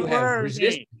worry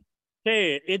me.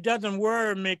 Ted, it doesn't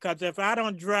worry me, because if I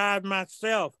don't drive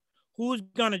myself, who's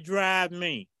gonna drive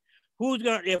me?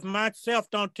 If myself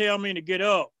don't tell me to get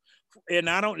up and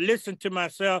I don't listen to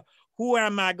myself, who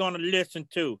am I gonna listen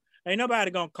to? Ain't nobody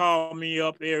gonna call me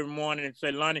up every morning and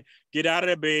say, Lonnie, get out of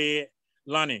the bed.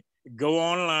 Lonnie, go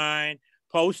online,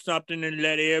 post something and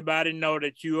let everybody know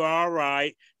that you are all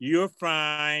right, you're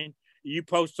fine. You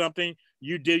post something,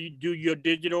 You do your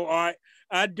digital art.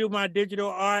 I do my digital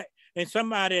art, and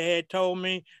somebody had told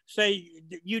me, say,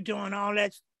 you doing all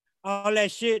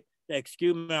that shit.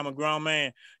 Excuse me, I'm a grown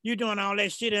man. You doing all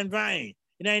that shit in vain.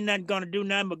 It ain't nothing gonna do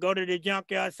nothing but go to the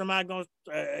junkyard. Somebody gonna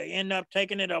end up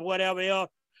taking it or whatever else.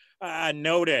 I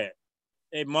know that.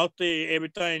 And mostly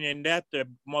everything, and that's the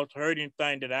most hurting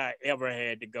thing that I ever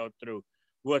had to go through,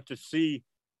 was to see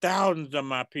thousands of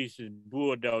my pieces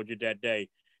bulldozed that day.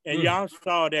 And y'all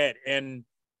saw that, and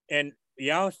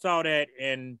y'all saw that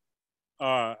in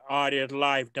Artist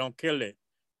Life, Don't Kill It.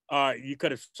 You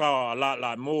could have saw a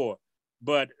lot more.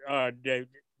 But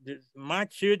my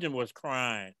children was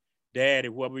crying, Daddy,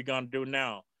 what we gonna do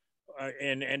now?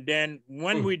 And then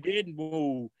when we did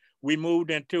move, we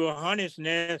moved into a honey's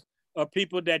nest of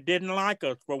people that didn't like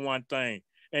us, for one thing,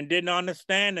 and didn't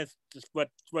understand us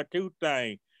for two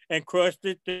things, and crushed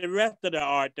it, the rest of the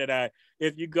art that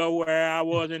if you go where I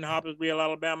was in Hopkinsville,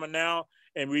 Alabama now,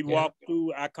 and we walk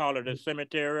through, I call it a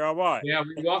cemetery of art. Yeah,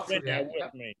 we walked through that.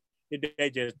 With me. They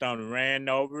just done ran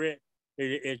over it.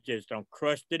 It just done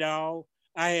crushed it all.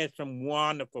 I had some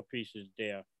wonderful pieces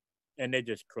there, and they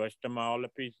just crushed them all to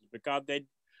pieces because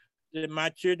my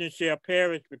children shall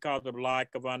perish because of lack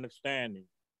of understanding.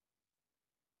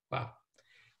 Wow.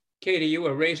 Katie, you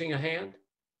were raising a hand?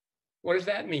 What does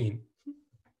that mean?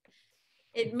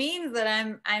 It means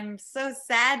that I'm so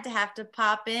sad to have to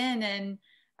pop in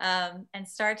and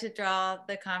start to draw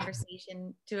the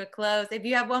conversation to a close. If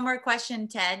you have one more question,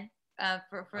 Ted,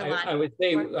 for Lonnie.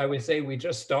 I would say we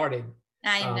just started.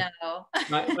 I know.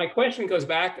 my question goes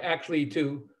back actually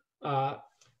to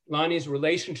Lonnie's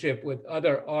relationship with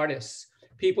other artists,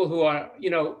 people who are,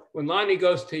 when Lonnie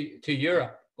goes to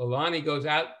Europe, or Lonnie goes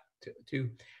out to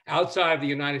outside of the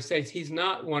United States, he's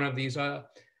not one of these,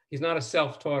 he's not a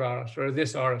self-taught artist or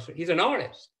this artist, he's an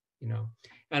artist,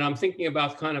 And I'm thinking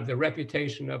about kind of the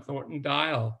reputation of Thornton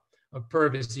Dial, of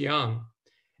Purvis Young,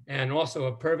 and also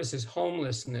of Purvis's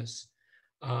homelessness.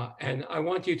 And I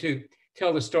want you to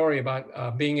tell the story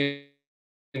about being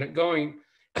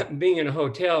in a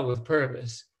hotel with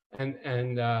Purvis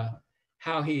and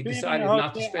how he decided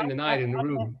not to spend the night in the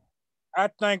room. I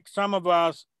think some of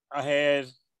us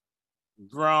has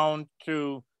grown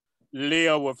to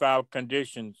live without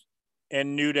conditions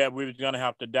and knew that we was going to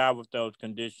have to die with those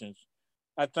conditions.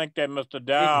 I think that Mr.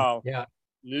 Dow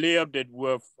lived it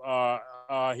with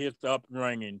his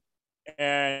upbringing,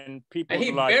 and people. And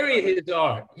he buried his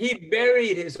art. He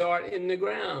buried his art in the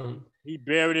ground. He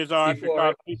buried his art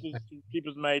because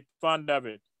people made fun of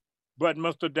it. But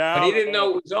Mr. Dow, but he didn't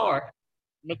know it was art.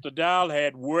 Mr. Dow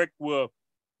had worked with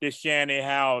the shanty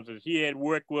houses. He had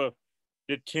worked with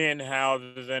the tin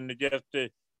houses and just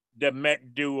the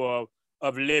make-do of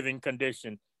living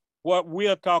conditions. What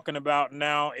we're talking about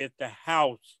now is the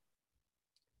house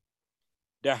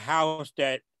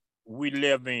that we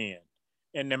live in.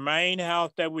 And the main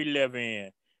house that we live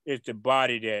in is the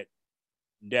body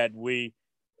that we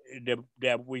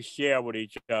share with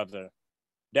each other.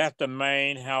 That's the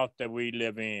main house that we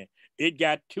live in. It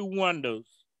got two windows.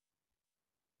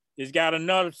 It's got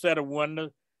another set of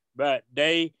windows, but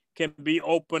they can be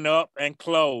opened up and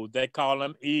closed. They call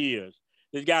them ears.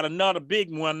 It's got another big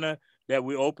window that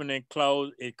we open and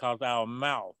close. It calls our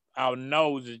mouth. Our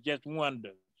nose is just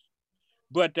windows.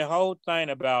 But the whole thing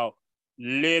about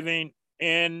living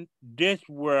in this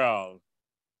world,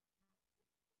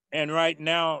 and right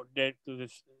now, the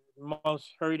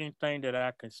most hurting thing that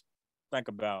I can think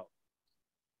about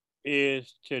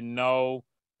is to know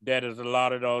that there's a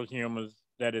lot of those humans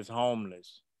that is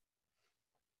homeless,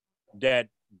 that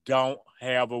don't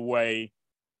have a way,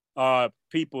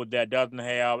 people that doesn't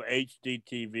have HD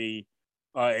TV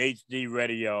or HD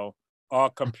radio or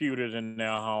computers in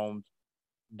their homes,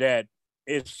 that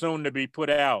is soon to be put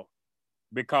out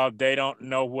because they don't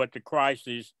know what the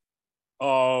crisis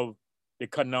of the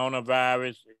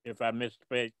coronavirus, if I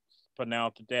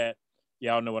mispronounced that,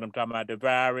 y'all know what I'm talking about, the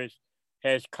virus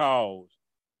has caused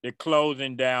the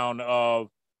closing down of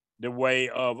the way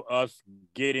of us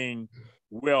getting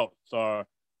wealth or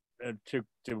to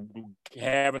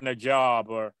having a job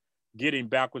or getting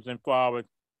backwards and forwards.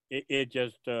 It's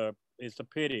a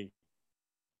pity.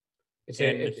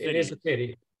 It is a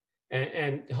pity.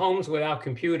 And homes without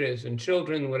computers and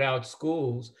children without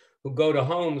schools who go to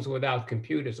homes without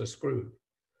computers are screwed.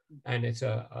 And it's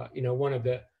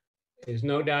there's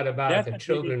no doubt about it, the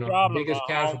children are the biggest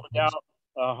casualties.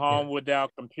 A home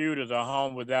without computers, a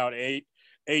home without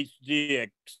HD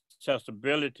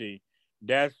accessibility.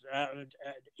 That's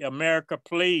America,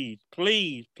 please,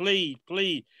 please, please,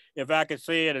 please. If I could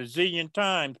say it a zillion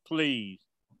times, please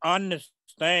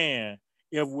understand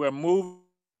if we're moving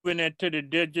into the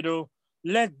digital,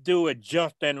 let's do it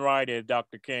just and right, as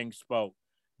Dr. King spoke.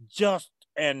 Just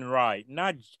and right,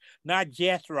 not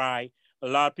just right. A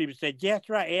lot of people say just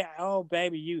right. Yeah, oh,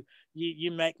 baby,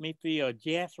 you make me feel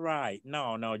just right.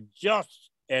 No, just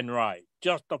and right,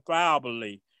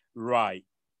 justifiably right.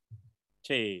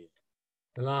 Ted.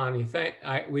 Lonnie,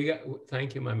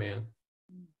 thank you, my man.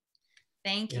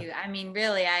 Thank you. I mean,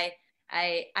 really, I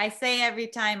say every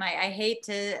time, I hate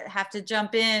to have to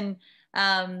jump in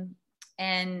and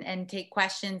take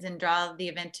questions and draw the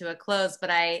event to a close,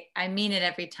 but I mean it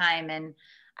every time. And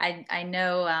I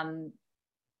know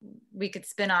we could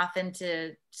spin off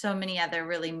into so many other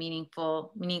really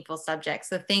meaningful subjects.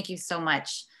 So thank you so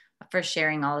much for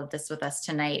sharing all of this with us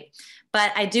tonight.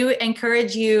 But I do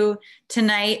encourage you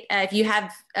tonight, if you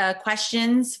have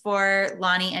questions for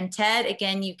Lonnie and Ted,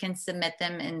 again, you can submit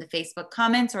them in the Facebook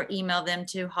comments or email them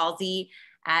to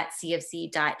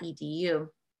halsey@cfc.edu.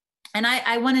 And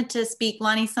I wanted to speak,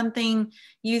 Lonnie, something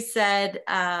you said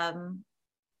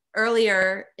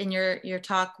earlier in your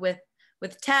talk with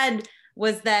Ted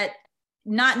was that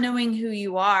not knowing who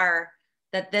you are,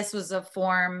 that this was a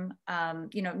form,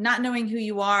 not knowing who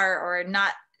you are, or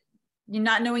not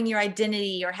knowing your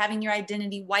identity, or having your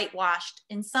identity whitewashed,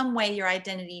 in some way your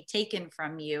identity taken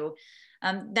from you,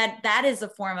 that is a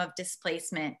form of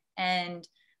displacement, and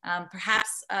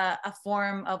perhaps a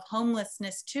form of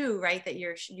homelessness too, right? That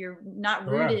you're not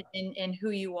rooted in who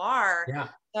you are. Yeah.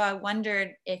 So I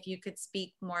wondered if you could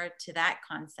speak more to that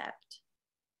concept.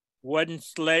 Wasn't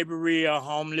slavery a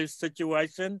homeless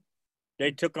situation?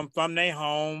 They took them from their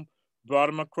home, brought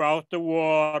them across the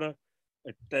water.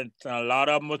 A lot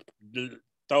of them was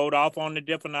thrown off on the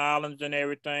different islands and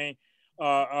everything.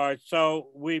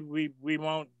 So we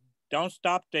don't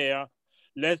stop there.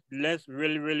 Let's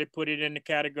really put it in the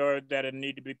category that it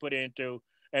need to be put into.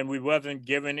 And we wasn't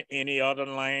given any other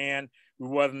land. We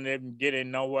wasn't even getting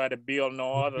nowhere to build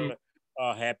no other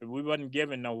happy. We wasn't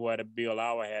given nowhere to build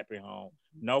our happy home.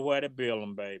 Nowhere to build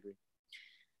them, baby.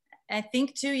 I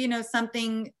think too,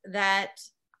 something that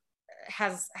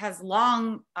has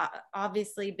long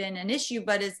obviously been an issue,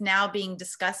 but is now being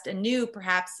discussed anew,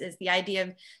 perhaps, is the idea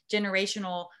of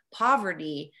generational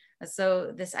poverty.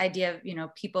 So this idea of,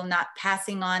 people not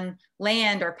passing on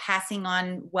land or passing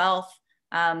on wealth,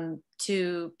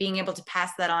 to being able to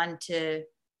pass that on to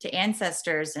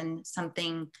ancestors, and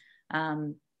something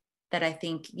that I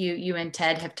think you and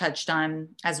Ted have touched on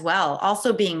as well,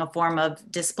 also being a form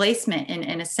of displacement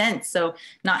in a sense. So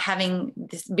not having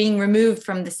this, being removed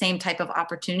from the same type of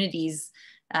opportunities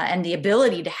and the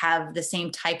ability to have the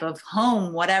same type of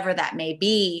home, whatever that may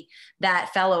be,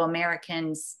 that fellow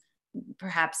Americans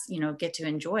perhaps, get to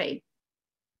enjoy.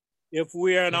 If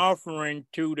we are an offering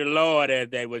to the Lord, as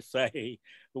they would say,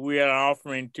 we are an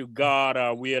offering to God,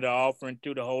 or we are the offering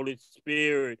to the Holy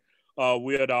Spirit,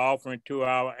 we are the offering to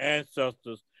our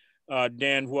ancestors,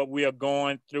 then what we are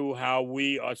going through, how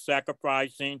we are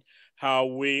sacrificing, how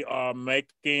we are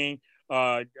making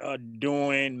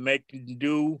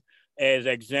do as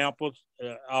examples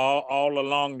all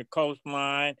along the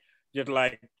coastline, just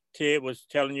like Ted was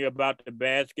telling you about the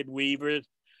basket weavers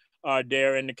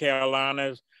there in the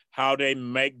Carolinas, how they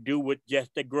make do with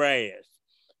just the grass.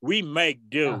 We make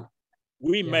do.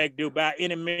 We make do by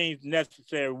any means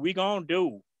necessary. We gonna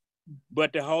do.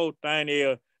 But the whole thing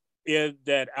is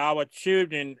that our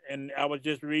children, and I was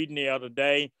just reading the other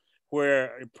day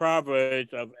where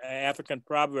Proverbs of African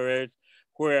Proverbs,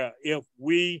 where if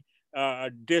we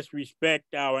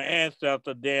disrespect our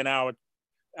ancestors, then our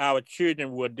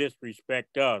children will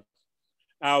disrespect us.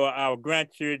 Our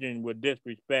grandchildren will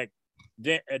disrespect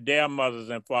their mothers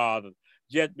and fathers,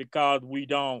 just because we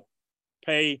don't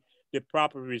pay the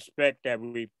proper respect that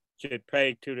we should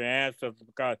pay to the ancestors,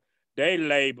 because they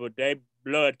labor, their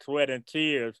blood, sweat, and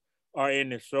tears are in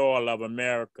the soil of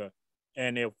America.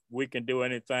 And if we can do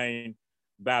anything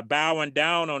by bowing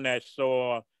down on that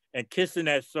soil and kissing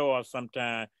that soil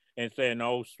sometime and saying,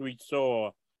 "Oh, sweet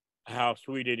soil, how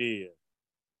sweet it is."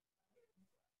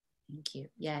 Thank you.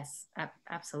 Yes,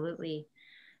 absolutely.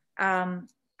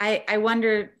 I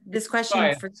wonder this question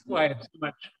It's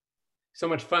so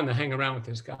much fun to hang around with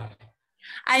this guy.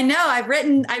 I know I've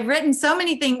written so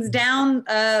many things down,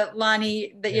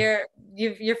 Lonnie, that you're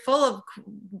full of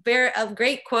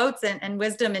great quotes and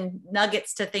wisdom and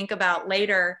nuggets to think about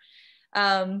later.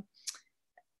 But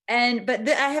I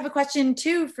have a question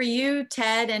too for you,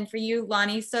 Ted, and for you,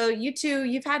 Lonnie. So you two,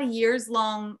 you've had a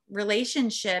years-long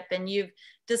relationship, and you've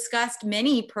discussed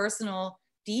many personal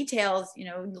details.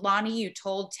 Lonnie, you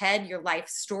told Ted your life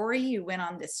story. You went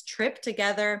on this trip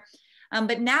together.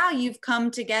 But now you've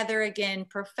come together again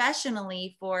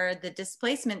professionally for the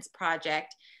Displacements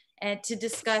Project, and to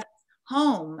discuss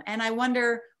home. And I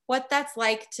wonder what that's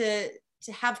like to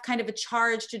have kind of a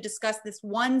charge to discuss this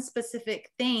one specific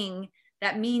thing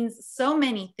that means so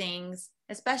many things,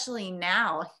 especially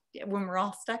now when we're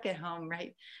all stuck at home,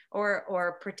 right?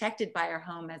 Or protected by our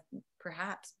home, as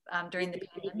perhaps during the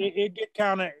pandemic.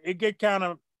 It get kind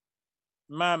of,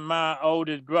 my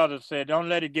oldest brother said, don't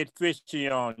let it get fishy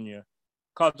on you.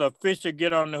 Cause a fish will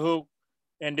get on the hook,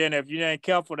 and then if you ain't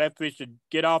careful, that fish will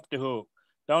get off the hook.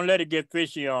 Don't let it get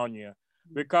fishy on you.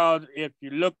 Because if you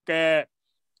look at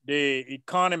the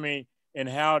economy and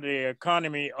how the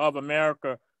economy of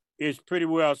America is pretty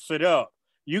well set up,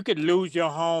 you could lose your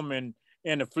home in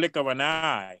the flick of an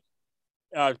eye.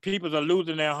 People are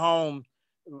losing their homes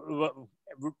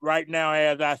right now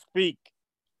as I speak.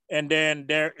 And then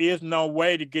there is no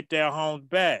way to get their homes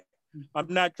back.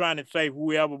 I'm not trying to say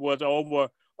whoever was over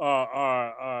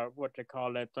what they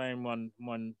call that thing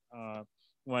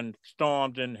when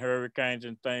storms and hurricanes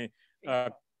and things.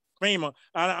 FEMA.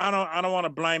 I don't want to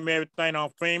blame everything on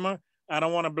FEMA. I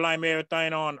don't want to blame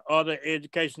everything on other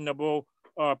educational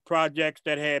projects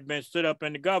that had been set up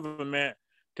in the government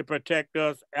to protect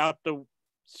us after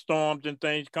storms and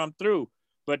things come through.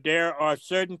 But there are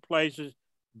certain places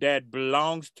that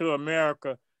belongs to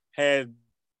America.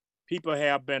 People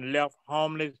have been left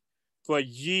homeless for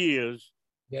years.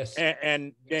 Yes.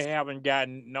 And they haven't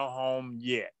gotten no home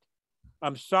yet.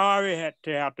 I'm sorry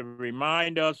to have to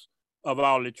remind us of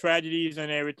all the tragedies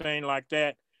and everything like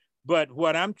that. But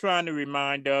what I'm trying to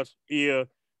remind us is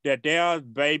that there are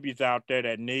babies out there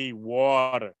that need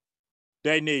water.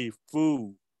 They need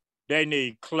food. They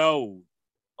need clothes.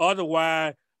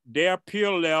 Otherwise, their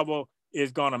peer level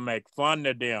is gonna make fun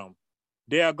of them.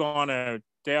 They're gonna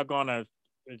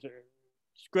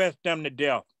stress them to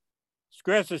death.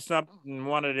 Stress is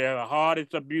one of the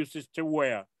hardest abuses to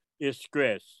wear is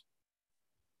stress.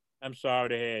 I'm sorry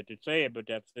to have to say it, but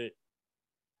that's it.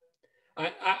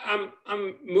 I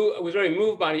was very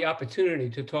moved by the opportunity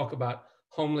to talk about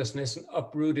homelessness and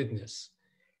uprootedness.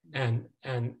 And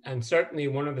certainly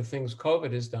one of the things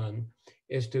COVID has done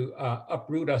is to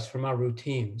uproot us from our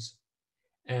routines.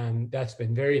 And that's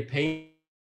been very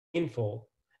painful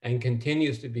and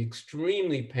continues to be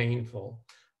extremely painful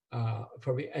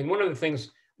for me. And one of the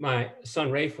things my son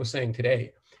Rafe was saying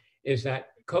today is that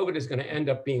COVID is going to end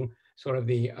up being sort of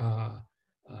the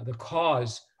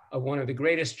cause of one of the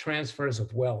greatest transfers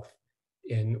of wealth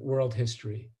in world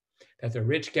history, that the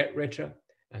rich get richer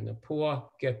and the poor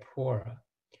get poorer.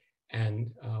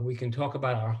 And we can talk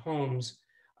about our homes,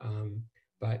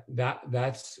 but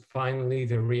that's finally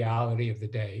the reality of the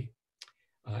day.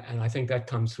 And I think that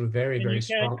comes through very, very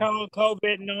strong. You can't call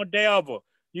COVID no devil.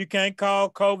 You can't call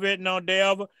COVID no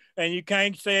devil, and you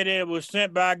can't say that it was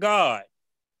sent by God.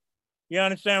 You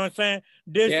understand what I'm saying?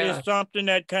 This is something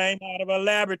that came out of a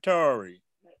laboratory.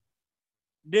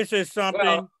 This is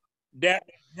something that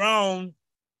is grown.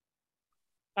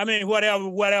 I mean, whatever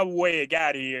way it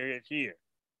got here, it's here.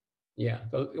 Yeah,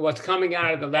 what's coming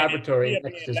out of the laboratory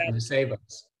next is going to save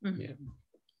us. Mm-hmm. Yeah.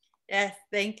 Yes,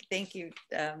 thank you.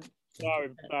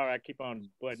 Sorry, I keep on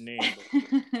butting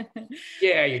in.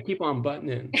 Yeah, you keep on butting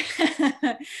in.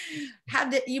 How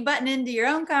did you button into your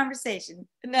own conversation?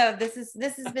 No, this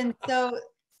has been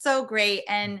so great.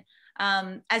 And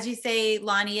as you say,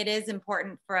 Lonnie, it is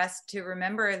important for us to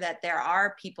remember that there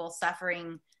are people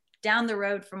suffering down the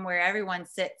road from where everyone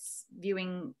sits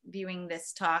viewing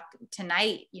this talk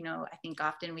tonight. You know, I think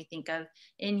often we think of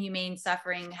inhumane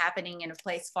suffering happening in a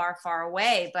place far, far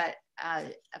away, but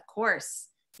of course,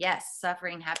 yes,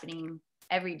 suffering happening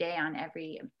every day on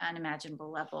every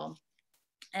unimaginable level.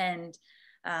 And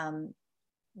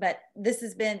but this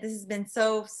has been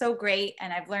so great,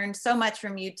 and I've learned so much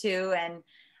from you two, and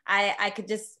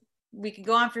we could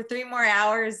go on for 3 more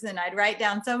hours, and I'd write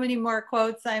down so many more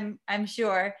quotes, I'm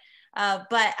sure.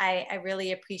 But I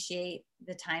really appreciate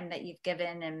the time that you've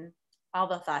given and all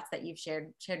the thoughts that you've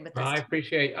shared with us. I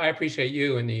appreciate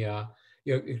you and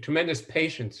your tremendous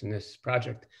patience in this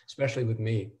project, especially with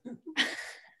me.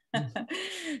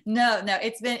 No,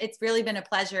 it's really been a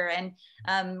pleasure, and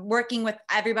working with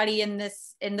everybody in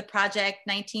the project,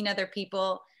 19 other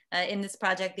people in this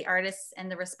project, the artists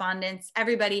and the respondents.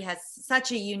 Everybody has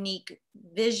such a unique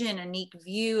vision, a unique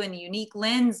view, and a unique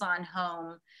lens on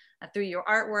home. Through your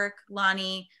artwork,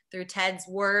 Lonnie, through Ted's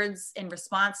words in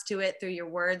response to it, through your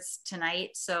words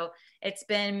tonight. So it's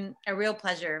been a real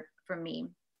pleasure for me.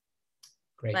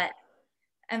 Great.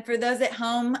 And for those at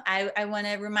home, I want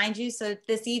to remind you, so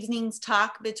this evening's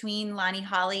talk between Lonnie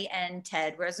Holley and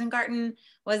Ted Rosengarten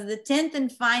was the 10th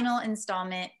and final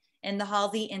installment in the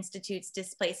Halsey Institute's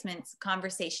Displacements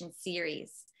Conversation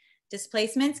series.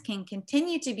 Displacements can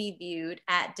continue to be viewed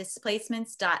at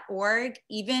displacements.org,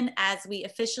 even as we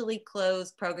officially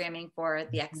close programming for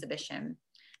the exhibition.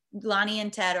 Lonnie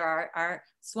and Ted are our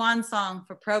swan song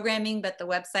for programming, but the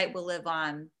website will live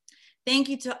on. Thank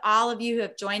you to all of you who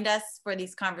have joined us for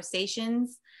these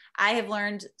conversations. I have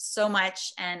learned so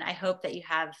much, and I hope that you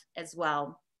have as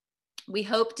well. We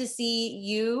hope to see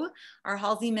you, our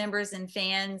Halsey members and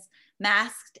fans,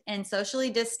 masked and socially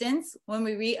distanced when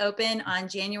we reopen on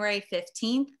January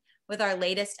 15th with our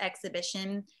latest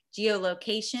exhibition,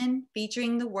 Geolocation,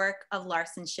 featuring the work of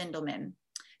Larson Schindelman.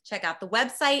 Check out the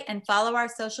website and follow our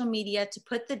social media to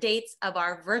put the dates of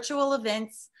our virtual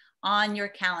events on your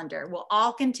calendar. We'll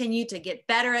all continue to get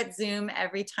better at Zoom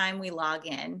every time we log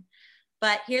in.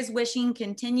 But here's wishing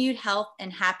continued health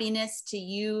and happiness to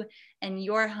you and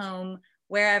your home,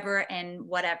 wherever and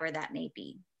whatever that may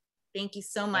be. Thank you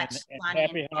so much, and Lonnie.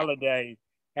 Happy holidays.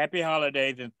 Happy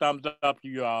holidays, and thumbs up to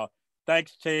you all.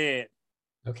 Thanks, Ted.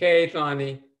 Okay,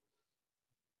 Lonnie.